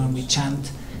meditation, when we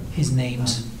chant his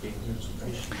names.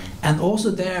 And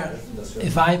also there,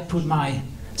 if I put my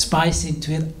spice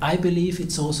into it, I believe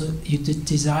it's also the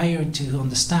desire to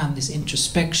understand this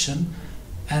introspection,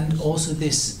 and also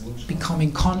this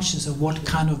becoming conscious of what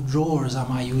kind of drawers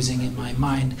am I using in my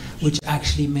mind, which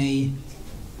actually may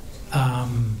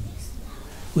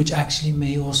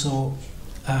also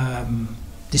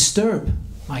disturb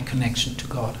my connection to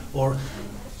God, or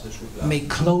may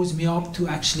close me up to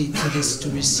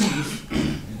receive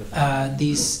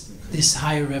these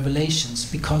higher revelations,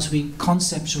 because we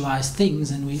conceptualize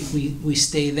things and we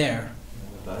stay there,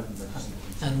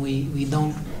 and we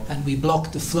don't, and we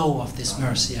block the flow of this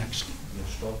mercy actually.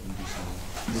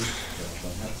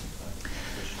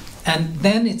 And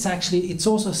then it's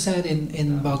also said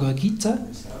in Bhagavad Gita,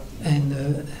 in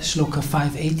Shloka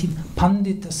 5.18,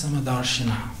 Pandita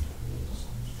Samadarshana.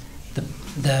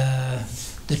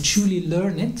 The truly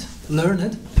learned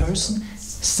person,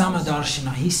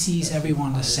 Samadarshana, he sees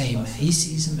everyone the same. He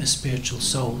sees them as spiritual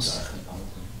souls.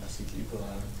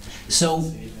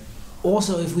 So,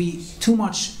 also if we too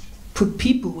much put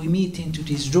people we meet into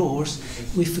these drawers,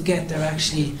 we forget they're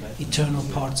actually eternal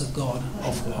parts of God,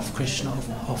 of Krishna,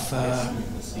 of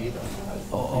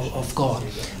God.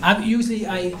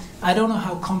 I don't know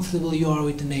how comfortable you are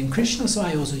with the name Krishna, so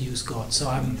I also use God. So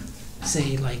I'm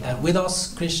saying like that. With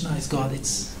us, Krishna is God.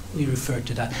 We refer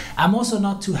to that. I'm also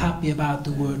not too happy about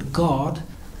the word God,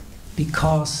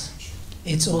 because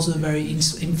it's also very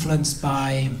influenced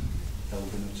by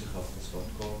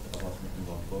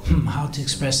how to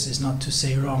express this, not to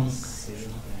say wrong.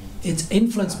 It's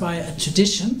influenced by a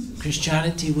tradition,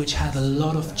 Christianity, which had a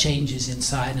lot of changes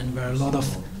inside, and where a lot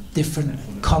of different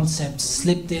concepts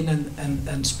slipped in,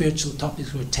 and spiritual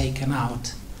topics were taken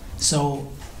out.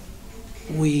 So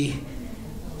we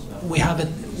have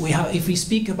if we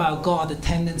speak about God, a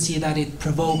tendency that it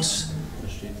provokes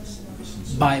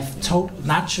by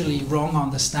naturally wrong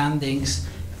understandings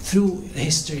through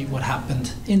history what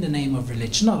happened in the name of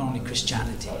religion, not only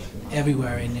Christianity,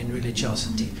 everywhere in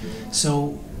religiosity.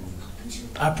 So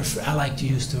I like to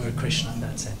use the word Krishna in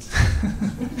that sense.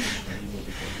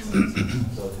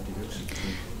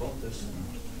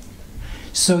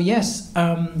 So yes,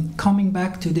 coming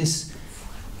back to this,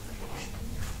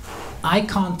 I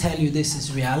can't tell you this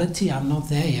is reality, I'm not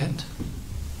there yet,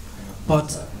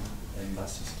 but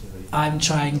I'm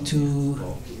trying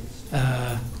to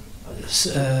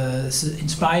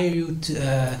inspire you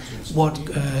to what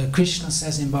Krishna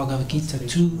says in Bhagavad Gita,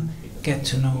 to get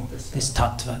to know this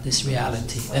tattva, this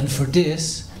reality. And for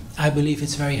this, I believe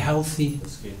it's very healthy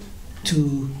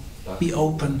to be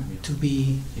open, to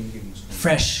be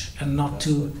fresh, and not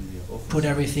to put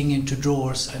everything into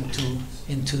drawers and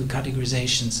into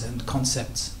categorizations and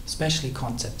concepts. Especially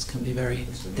concepts can be very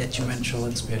detrimental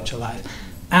in spiritual life.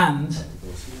 And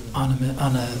on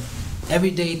a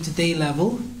everyday to-day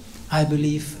level, I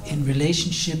believe in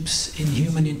relationships, in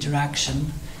human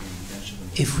interaction,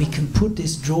 if we can put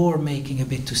this drawer making a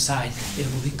bit to side, it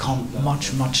will become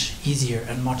much, much easier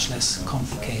and much less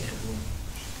complicated.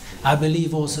 I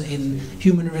believe also in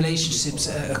human relationships,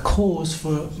 a cause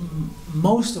for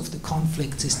most of the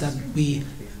conflicts is that we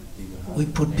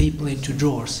put people into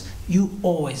drawers. You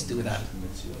always do that,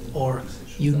 or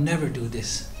you never do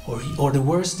this, or the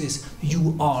worst is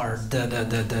you are the.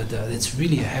 It's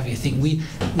really a heavy thing. We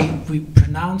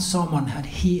pronounce someone that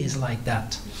he is like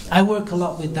that. I work a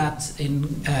lot with that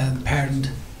in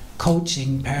parent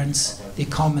coaching. Parents, they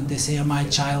come and they say, oh, my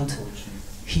child,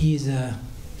 he is a,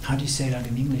 how do you say that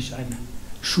in English? I'm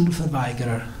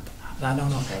Schulverweigerer. I don't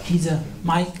know. He's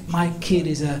my kid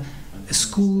is a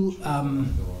school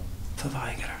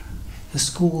Verweigerer. The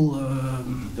school.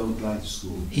 Don't like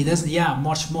school. He doesn't. Yeah,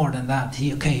 much more than that.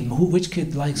 Which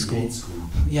kid likes school? School?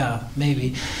 Yeah,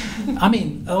 maybe. I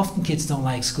mean, often kids don't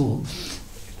like school,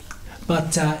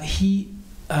 but he.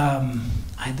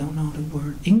 I don't know the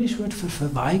word. English word for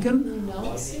verweigern.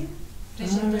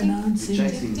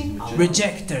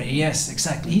 Rejecter. Yes,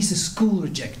 exactly. He's a school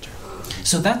rejecter.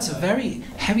 So that's a very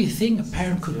heavy thing a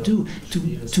parent could do,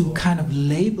 to kind of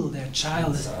label their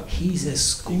child as he's a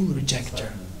school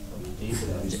rejecter.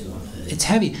 It's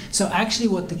heavy. So actually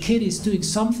what the kid is doing,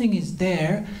 something is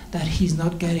there that he's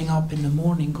not getting up in the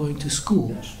morning going to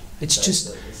school. It's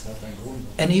just,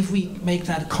 and if we make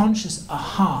that conscious,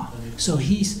 aha, so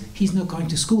he's not going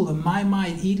to school, and my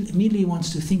mind immediately wants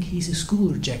to think he's a school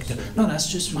rejecter. No, that's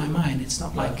just my mind, it's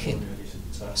not my kid.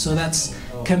 So that's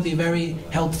can be very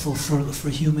helpful for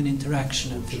human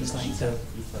interaction and things like that.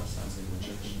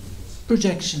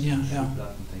 Projection, yeah.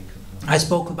 I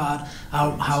spoke about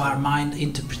how our mind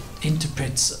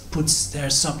interprets, puts their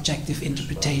subjective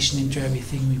interpretation into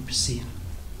everything we perceive.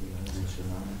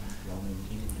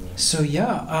 So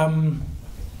yeah,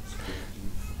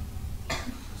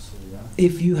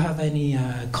 if you have any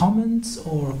comments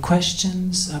or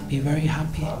questions, I'd be very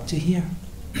happy to hear.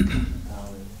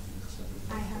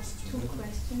 I have 2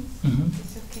 questions. Mm-hmm.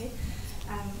 It's okay.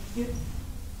 You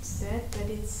said that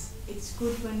it's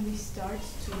good when we start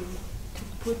to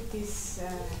put these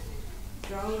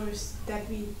drawers, that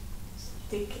we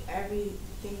stick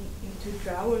everything into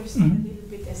drawers Mm-hmm. a little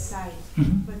bit aside.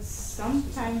 Mm-hmm. But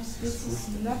sometimes this is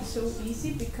not so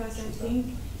easy, because I think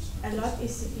a lot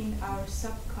is in our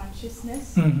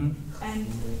subconsciousness, Mm-hmm. and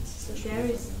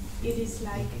it is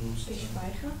like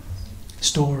gespeichert,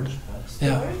 Stored.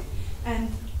 Yeah. stored. And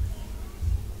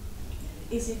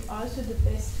is it also the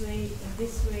best way, in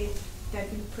this way, that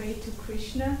we pray to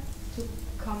Krishna to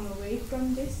come away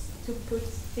from this, to put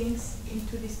things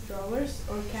into these drawers,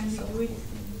 or can we do it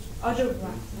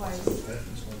otherwise?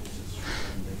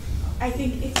 I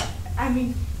think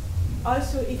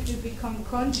also if we become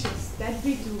conscious that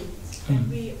we do it, that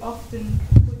we often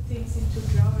put things into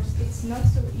drawers, it's not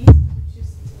so easy to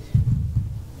just...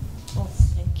 Oh,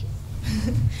 thank you.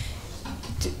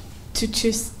 to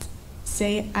just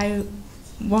say, I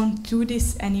won't do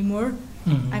this anymore.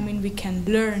 Mm-hmm. We can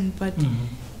learn, but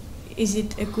is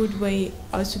it a good way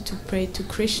also to pray to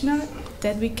Krishna,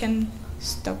 that we can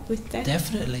stop with that?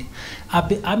 Definitely.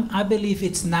 I believe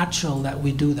it's natural that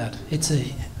we do that. It's a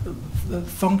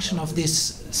function of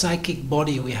this psychic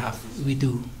body we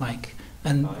do.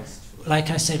 And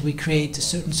like I said, we create a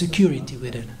certain security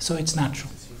with it, so it's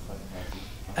natural.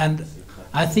 And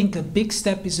I think a big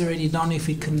step is already done if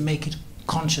we can make it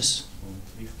conscious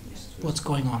what's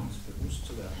going on.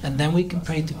 And then we can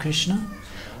pray to Krishna.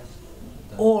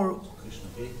 Or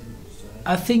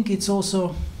I think it's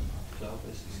also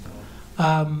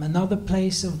another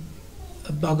place of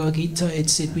Bhagavad Gita,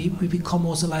 we become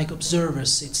also like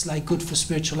observers. It's like good for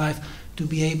spiritual life to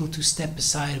be able to step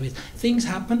aside with things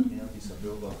happen,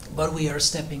 but we are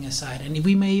stepping aside. And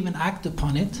we may even act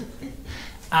upon it,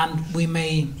 and we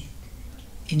may,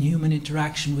 in human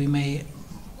interaction, we may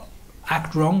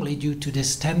act wrongly due to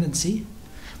this tendency,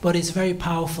 but it's very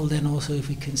powerful then also if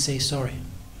we can say sorry.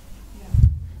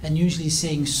 And usually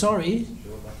saying sorry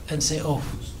and say, oh,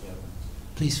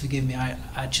 please forgive me,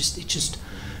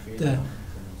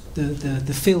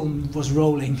 the film was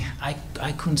rolling, I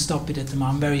couldn't stop it at the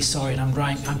moment, I'm very sorry, and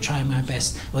I'm trying my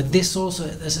best. But this also,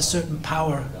 there's a certain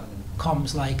power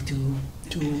comes like to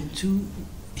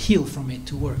heal from it,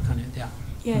 to work on it, yeah.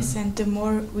 Yes, and the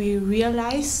more we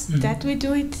realize that we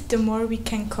do it, the more we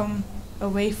can come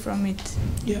away from it,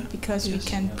 because we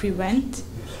can prevent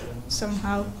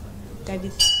somehow that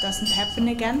it doesn't happen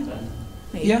again.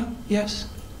 Maybe. Yeah, yes.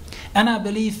 And I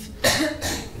believe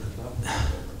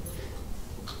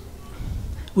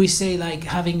we say like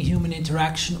having human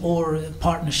interaction or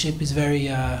partnership is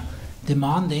very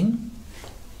demanding.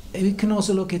 We can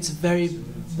also look, it's a very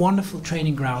wonderful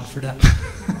training ground for that.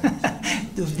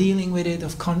 Of dealing with it,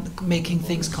 of making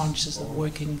things conscious, of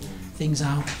working things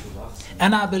out.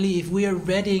 And I believe we are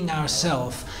readying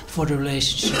ourselves for the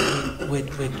relationship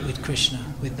with Krishna,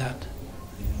 with that.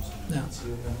 Yeah.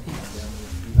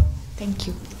 Thank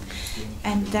you.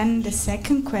 And then the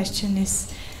second question is,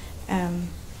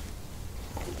 I'm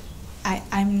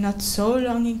not so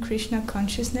long in Krishna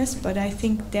consciousness, but I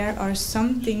think there are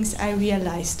some things I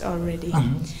realized already.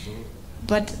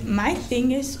 But my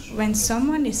thing is, when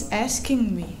someone is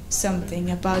asking me something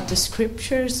about the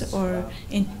scriptures or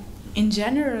in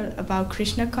general about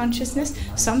Krishna consciousness,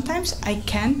 sometimes I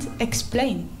can't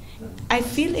explain. I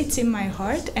feel it's in my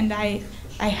heart and I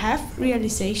have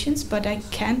realizations, but I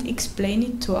can't explain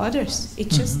it to others. It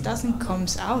just doesn't come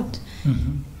out.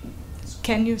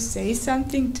 Can you say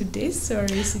something to this, or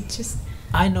is it just...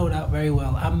 I know that very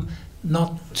well. I'm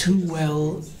not too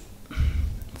well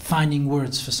finding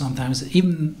words for sometimes,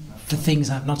 even the things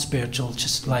that are not spiritual,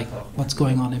 just like what's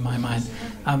going on in my mind.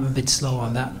 I'm a bit slow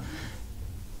on that.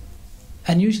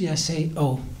 And usually I say,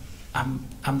 oh,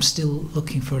 I'm still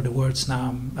looking for the words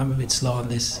now, I'm a bit slow on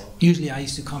this. Usually I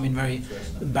used to come in very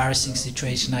embarrassing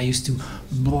situation. I used to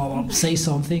say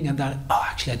something and then, oh,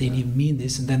 actually I didn't even mean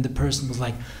this, and then the person was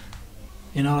like,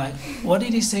 like, what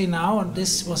did he say now? And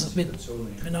this was a bit,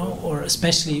 or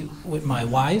especially with my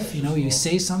wife, you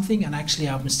say something and actually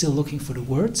I'm still looking for the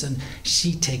words and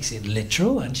she takes it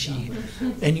literal and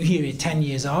you hear it 10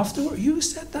 years after, you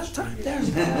said that time there.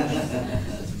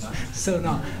 So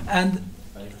no, and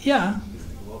yeah,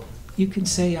 you can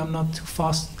say I'm not too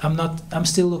fast, I'm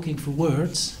still looking for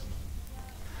words.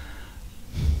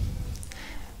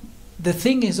 The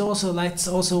thing is also, that's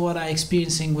also what I'm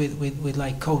experiencing with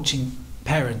like coaching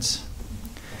parents.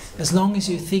 as long as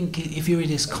you think, if you read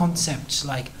these concepts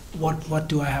like what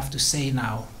do I have to say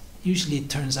now, usually it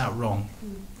turns out wrong,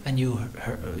 and you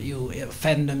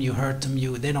offend them, you hurt them,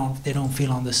 they don't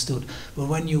feel understood. But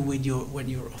when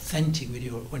you're authentic,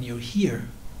 when you're here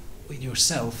with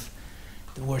yourself,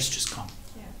 the words just come.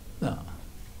 Yeah.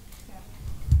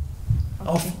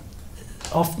 Okay.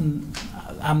 Often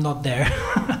I'm not there.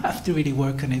 I have to really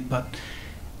work on it, but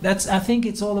I think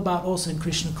it's all about, also in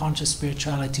Krishna conscious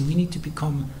spirituality, we need to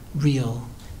become real.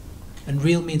 And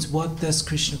real means, what does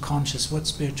Krishna conscious, what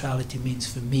spirituality means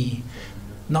for me?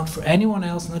 Not for anyone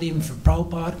else, not even for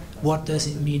Prabhupada. What does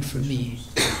it mean for me?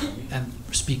 And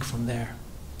speak from there.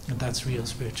 And that's real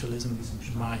spiritualism,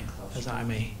 as I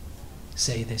may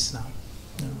say this now.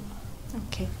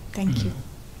 Okay, thank you.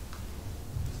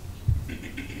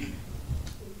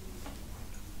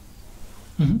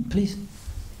 Please.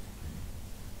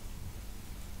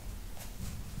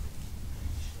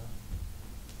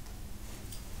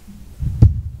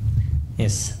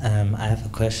 Yes, I have a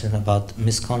question about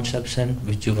misconception,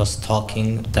 which you was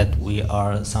talking that we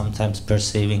are sometimes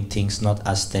perceiving things not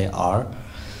as they are.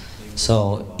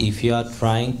 So if you are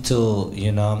trying to,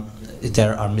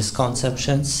 there are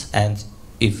misconceptions, and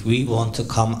if we want to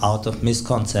come out of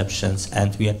misconceptions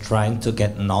and we are trying to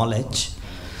get knowledge,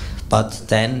 but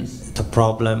then the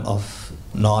problem of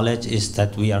knowledge is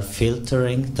that we are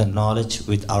filtering the knowledge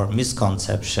with our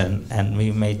misconception, and we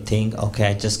may think, okay,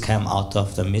 I just came out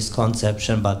of the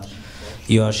misconception, but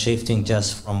you are shifting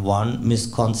just from one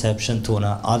misconception to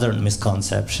another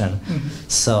misconception.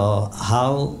 So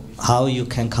how you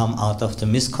can come out of the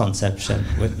misconception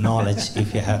with knowledge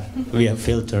if we have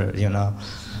filtered,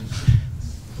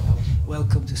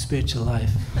 Welcome to spiritual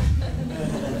life.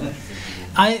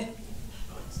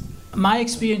 My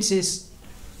experience is,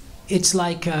 it's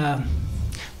like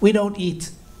we don't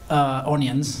eat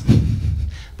onions,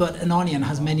 but an onion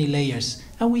has many layers,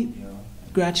 and we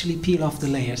gradually peel off the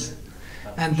layers,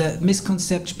 and the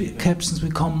misconceptions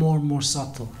become more and more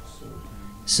subtle.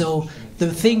 So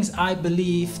the things I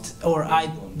believed, or I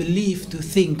believed to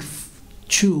think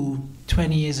true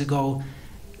 20 years ago,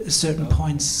 certain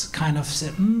points kind of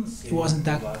said, it wasn't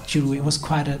that true. It was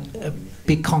quite a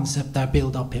big concept I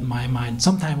built up in my mind.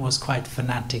 Sometimes it was quite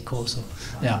fanatic also.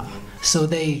 Yeah. So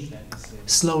they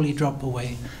slowly drop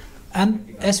away.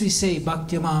 And as we say,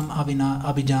 Bhaktyamam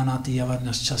abhijanati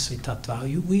yavarnaschasvi tattva.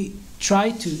 We try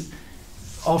to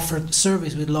offer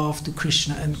service with love to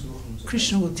Krishna, and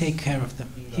Krishna will take care of them.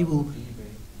 He will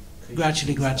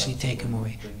gradually take them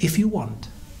away. If you want.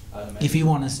 If you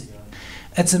want to.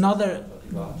 It's another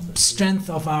strength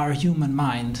of our human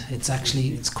mind.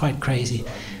 It's quite crazy.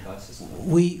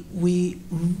 We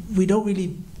don't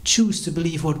really choose to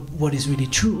believe what is really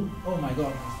true. Oh my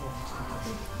God.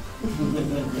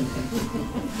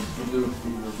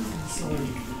 Sorry.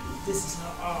 This is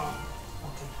not.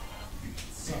 Okay.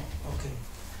 So okay.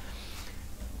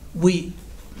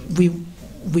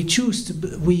 We choose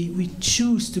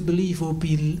to believe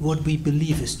what we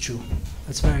believe is true.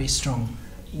 That's very strong.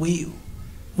 We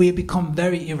become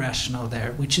very irrational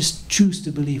there. We just choose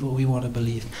to believe what we want to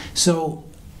believe. So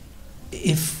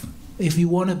if you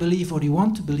want to believe what you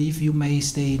want to believe, you may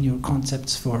stay in your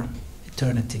concepts for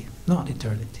eternity. Not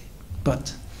eternity.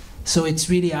 But so it's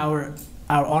really our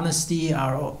honesty,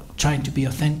 our trying to be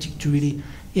authentic, to really,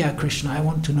 Krishna, I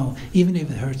want to know, even if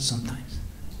it hurts sometimes.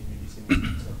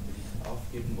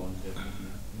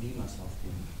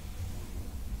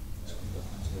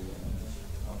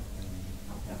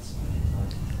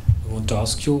 I want to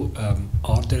ask you,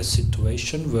 are there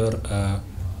situations where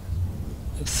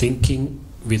thinking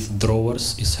with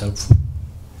drawers is helpful?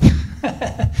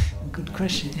 Good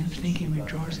question. Thinking with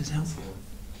drawers is helpful.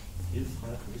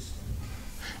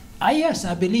 Yes,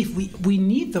 I believe we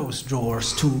need those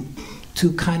drawers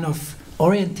to kind of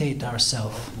orientate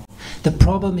ourselves. The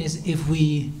problem is if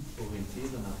we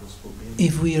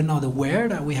are not aware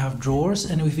that we have drawers,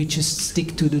 and if we just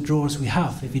stick to the drawers we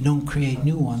have, if we don't create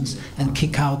new ones and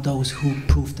kick out those who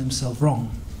prove themselves wrong,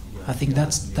 I think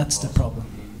that's the problem.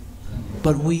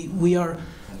 But we are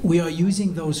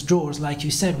using those drawers, like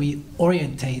you said, we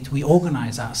orientate, we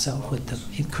organize ourselves with them.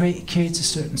 It creates a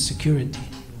certain security.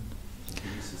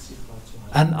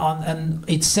 And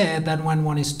it's said that when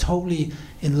one is totally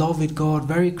in love with God,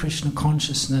 very Krishna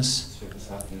consciousness,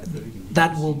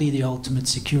 that will be the ultimate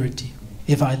security.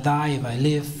 If I die, if I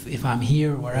live, if I'm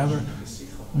here, wherever,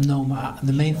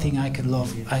 the main thing I can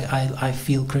love, I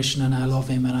feel Krishna and I love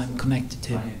Him and I'm connected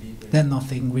to Him. Then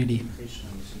nothing really,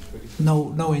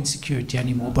 no insecurity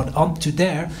anymore. But up to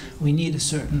there, we need a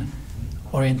certain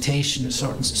orientation, a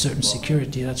certain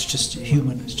security. That's just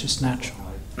human, it's just natural.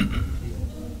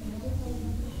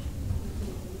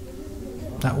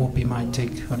 That would be my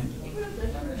take on it.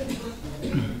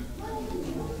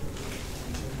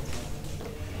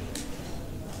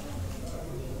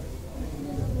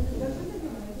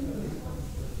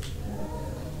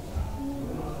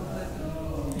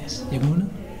 Yes, Yamuna?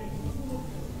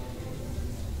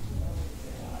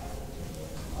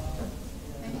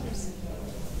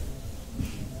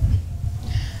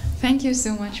 Thank you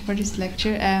so much for this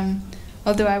lecture.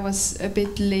 Although I was a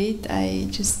bit late, I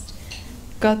just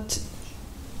got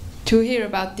to hear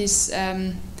about this,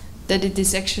 that it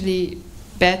is actually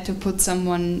bad to put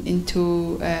someone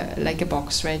into like a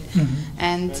box, right? Mm-hmm.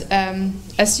 And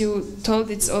as you told,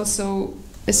 it's also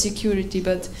a security,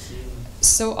 but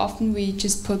so often we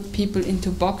just put people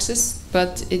into boxes,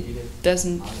 but it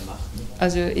doesn't,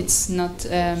 also it's not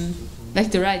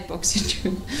like the right box you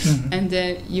do, Mm-hmm. and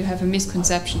you have a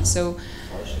misconception. So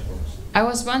I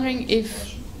was wondering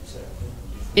if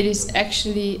it is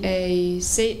actually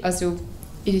also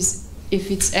if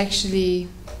it's actually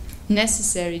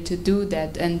necessary to do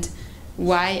that, and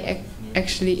why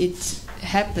actually it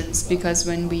happens, because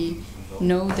when we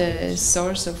know the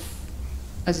source of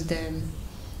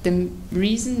the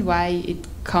reason why it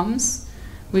comes,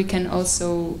 we can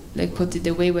also like put it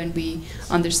away when we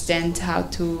understand how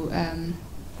to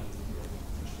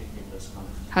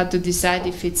decide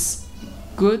if it's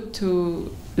good to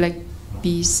like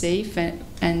be safe,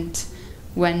 and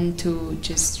when to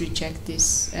just reject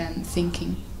this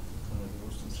thinking.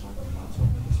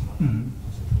 Mm-hmm.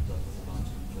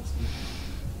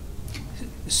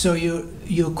 So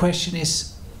your question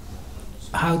is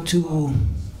how to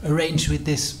arrange with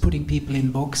this putting people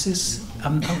in boxes?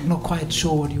 I'm not quite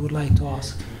sure what you would like to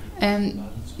ask.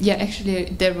 Yeah, actually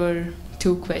there were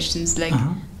two questions, like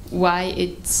why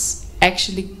it's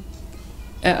actually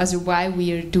also why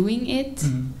we are doing it,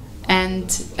 Mm-hmm.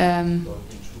 and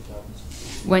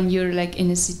when you're like in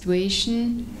a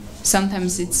situation,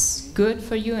 sometimes it's good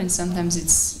for you and sometimes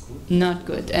it's not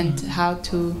good, and how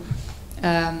to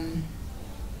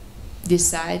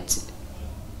decide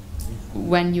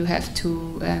when you have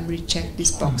to reject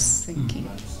this box thinking.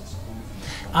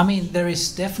 I mean, there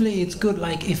is definitely, it's good,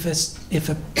 like if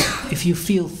you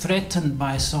feel threatened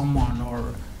by someone,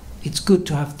 or it's good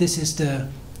to have, this is the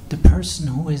person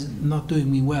who is not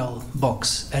doing me well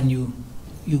box, and you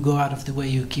go out of the way,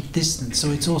 you keep distance.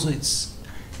 So it's also,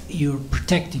 you're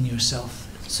protecting yourself,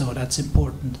 so that's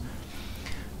important.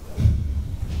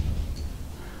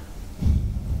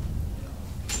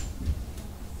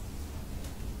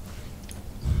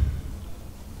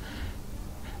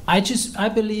 I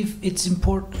believe it's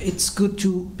important, it's good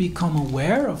to become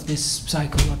aware of these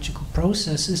psychological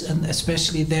processes, and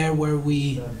especially there where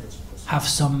we have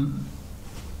some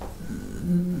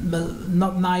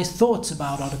not nice thoughts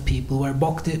about other people, where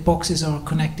boxes are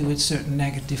connected with certain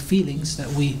negative feelings,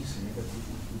 that we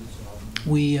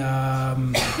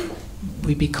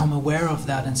become aware of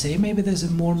that and say, maybe there's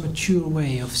a more mature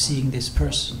way of seeing this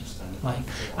person. Like,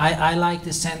 I like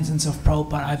the sentence of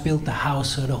Prabhupada, I built a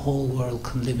house so the whole world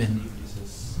can live in.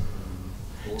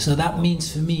 So that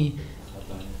means for me,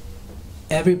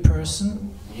 every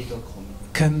person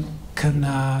can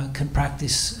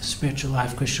practice spiritual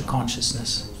life, Krishna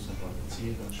consciousness.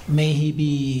 May he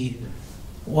be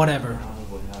whatever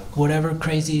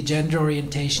crazy gender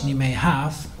orientation he may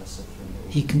have,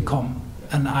 he can come.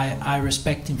 And I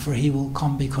respect him, for he will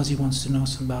come because he wants to know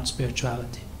something about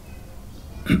spirituality.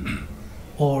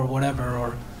 Or whatever,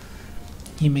 or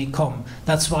he may come.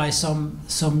 That's why some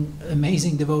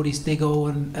amazing devotees, they go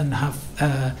and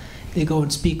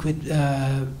speak with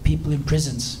people in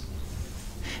prisons.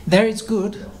 There it's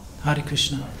good, Hare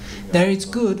Krishna. There it's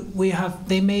good.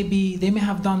 They may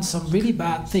have done some really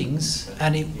bad things,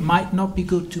 and it might not be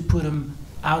good to put them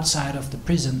outside of the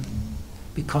prison,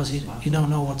 because you don't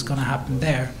know what's going to happen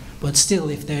there. But still,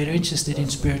 if they're interested in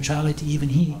spirituality, even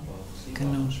he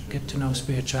can get to know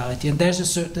spirituality. And there's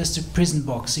the prison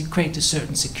box. You create a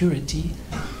certain security.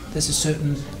 There's a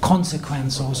certain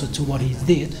consequence also to what he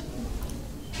did.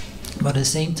 But at the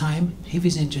same time, if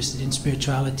he's interested in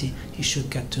spirituality, he should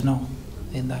get to know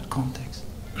in that context.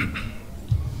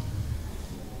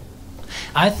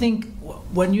 I think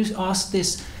when you ask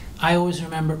this, I always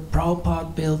remember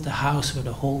Prabhupada built a house where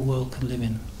the whole world can live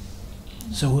in.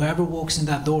 So whoever walks in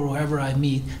that door, whoever I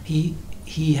meet, he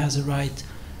has a right,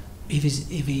 if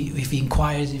he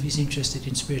inquires, if he's interested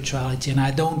in spirituality, and I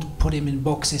don't put him in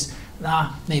boxes.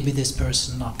 Maybe this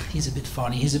person not. He's a bit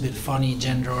funny,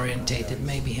 gender orientated.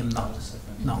 Maybe him not.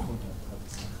 No.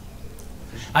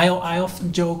 I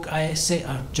often joke. I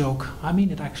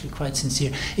mean it actually quite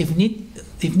sincere. If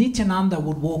Nityananda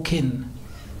would walk in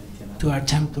to our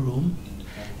temple room,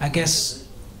 I guess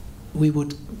we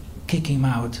would kicking him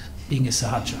out being a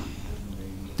Sahaja.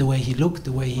 The way he looked,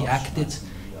 the way he acted,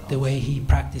 the way he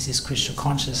practices Krishna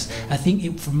consciousness. I think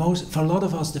for a lot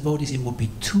of us devotees, it would be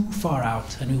too far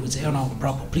out, and we would say, "Oh no,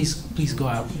 proper, please go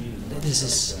out. This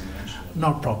is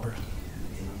not proper."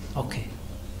 Okay,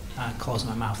 I close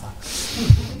my mouth now.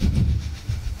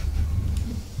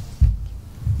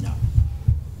 No,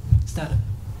 is that?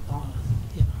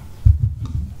 Yeah.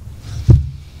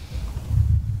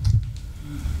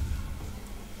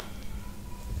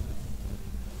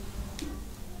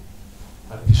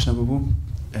 Hare Krishna, Babu.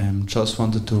 Just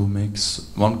wanted to make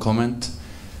one comment.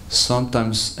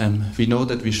 Sometimes we know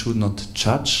that we should not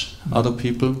judge other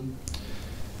people,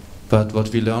 but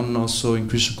what we learn also in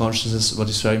Krishna consciousness, what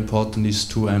is very important, is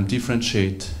to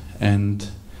differentiate. And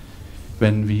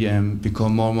when we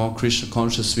become more and more Krishna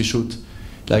conscious, we should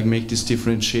like make this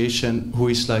differentiation: who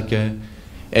is like a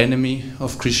enemy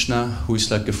of Krishna, who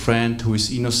is like a friend, who is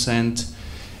innocent,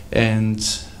 and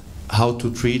how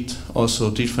to treat also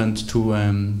different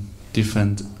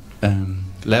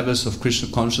levels of Krishna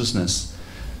consciousness.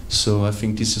 So I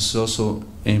think this is also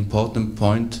an important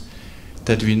point,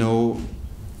 that we know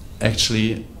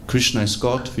actually Krishna is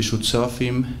God, we should serve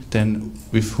him, then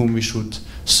with whom we should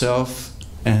serve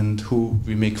and who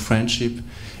we make friendship,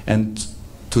 and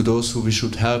to those who we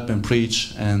should help and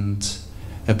preach, and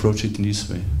approach it in this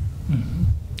way. Mm-hmm.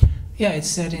 Yeah, it's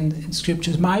said in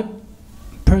scriptures. My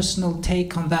personal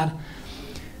take on that,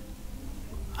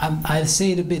 I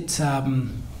say it a bit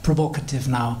provocative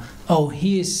now. Oh,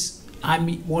 I'm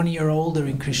 1 year older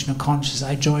in Krishna consciousness.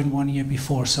 I joined 1 year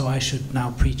before, so I should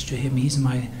now preach to him.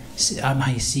 I'm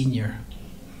his senior.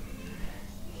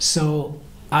 So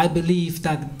I believe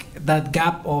that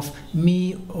gap of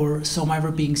me or some ever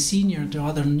being senior to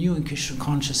other new in Krishna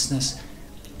consciousness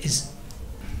is,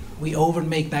 we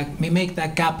make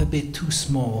that gap a bit too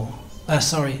small. A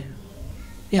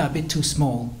bit too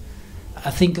small. I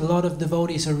think a lot of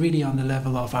devotees are really on the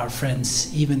level of our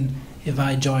friends, even if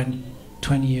I joined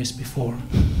 20 years before,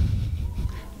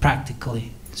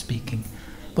 practically speaking.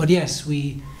 But yes,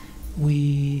 we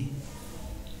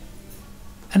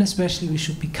and especially we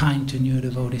should be kind to new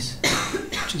devotees.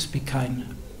 Just be kind.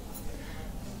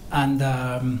 And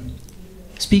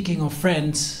speaking of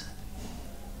friends,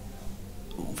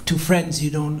 to friends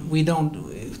you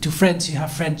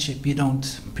have friendship, you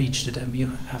don't preach to them,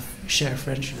 you share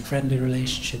friendship, friendly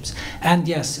relationships. And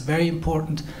yes, very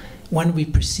important, when we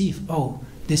perceive, oh,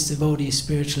 this devotee is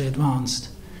spiritually advanced,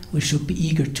 we should be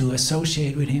eager to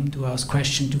associate with him, to ask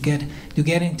questions, to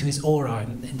get into his aura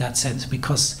in that sense,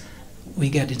 because we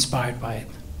get inspired by it.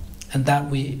 And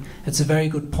it's a very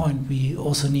good point. We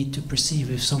also need to perceive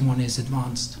if someone is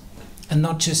advanced, and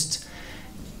not just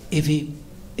if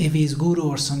he's guru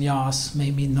or sannyas,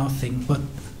 maybe nothing, but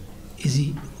is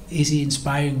he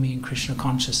inspiring me in Krishna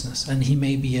consciousness? And he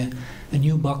may be a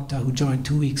new bhakta who joined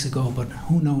 2 weeks ago, but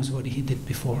who knows what he did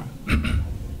before.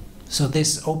 So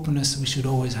this openness we should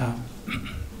always have.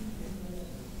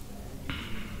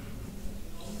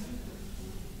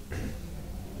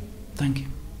 Thank you.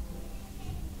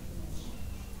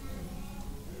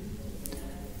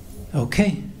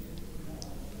 Okay.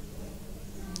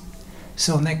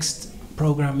 So next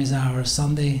program is our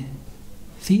Sunday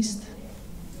feast.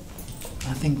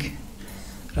 I think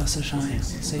Rasa Shai will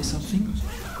say something.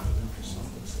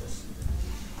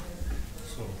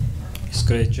 It's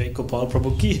great, Jai Gopal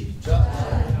Prabhu Ki.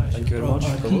 Thank you very much,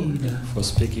 Prabhu, for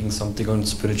speaking something on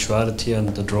spirituality and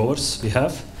the drawers we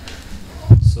have.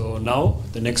 So now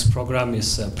the next program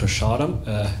is Prasadam,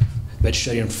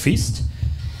 vegetarian feast.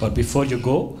 But before you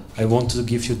go, I want to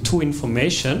give you two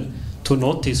information to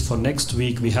notice. For next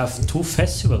week we have 2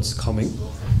 festivals coming.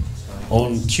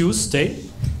 On Tuesday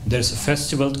there's a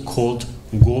festival called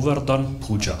Govardhan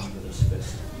Puja.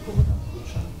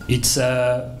 It's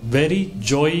a very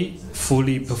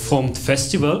joyfully performed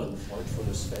festival.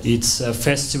 It's a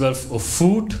festival of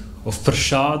food, of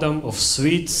prasadam, of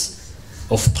sweets,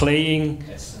 of playing.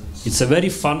 It's a very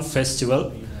fun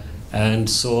festival, and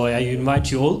so I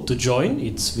invite you all to join.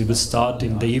 We will start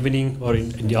in the evening or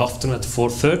in the afternoon at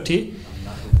 4:30,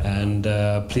 and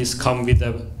please come with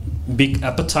a big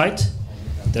appetite.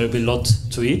 There will be a lot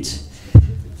to eat.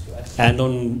 And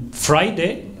on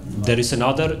Friday there is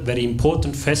another very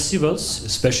important festival,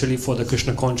 especially for the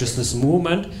Krishna consciousness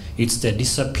movement. It's the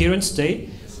disappearance day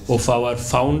of our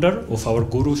founder, of our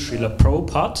Guru Srila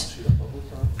Prabhupada.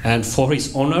 And for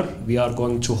his honor, we are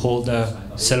going to hold a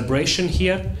celebration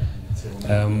here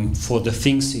for the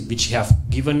things which he has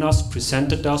given us,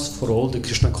 presented us, for all the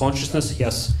Krishna consciousness he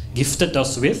has gifted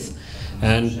us with.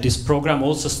 And this program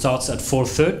also starts at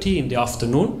 4:30 in the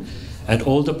afternoon. And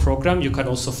all the program you can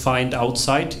also find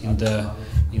outside in the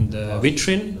in the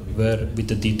vitrine were with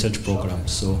the detailed program.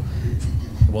 So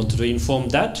I wanted to inform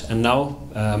that, and now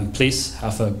please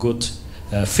have a good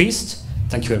feast.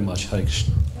 Thank you very much. Hare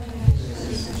Krishna.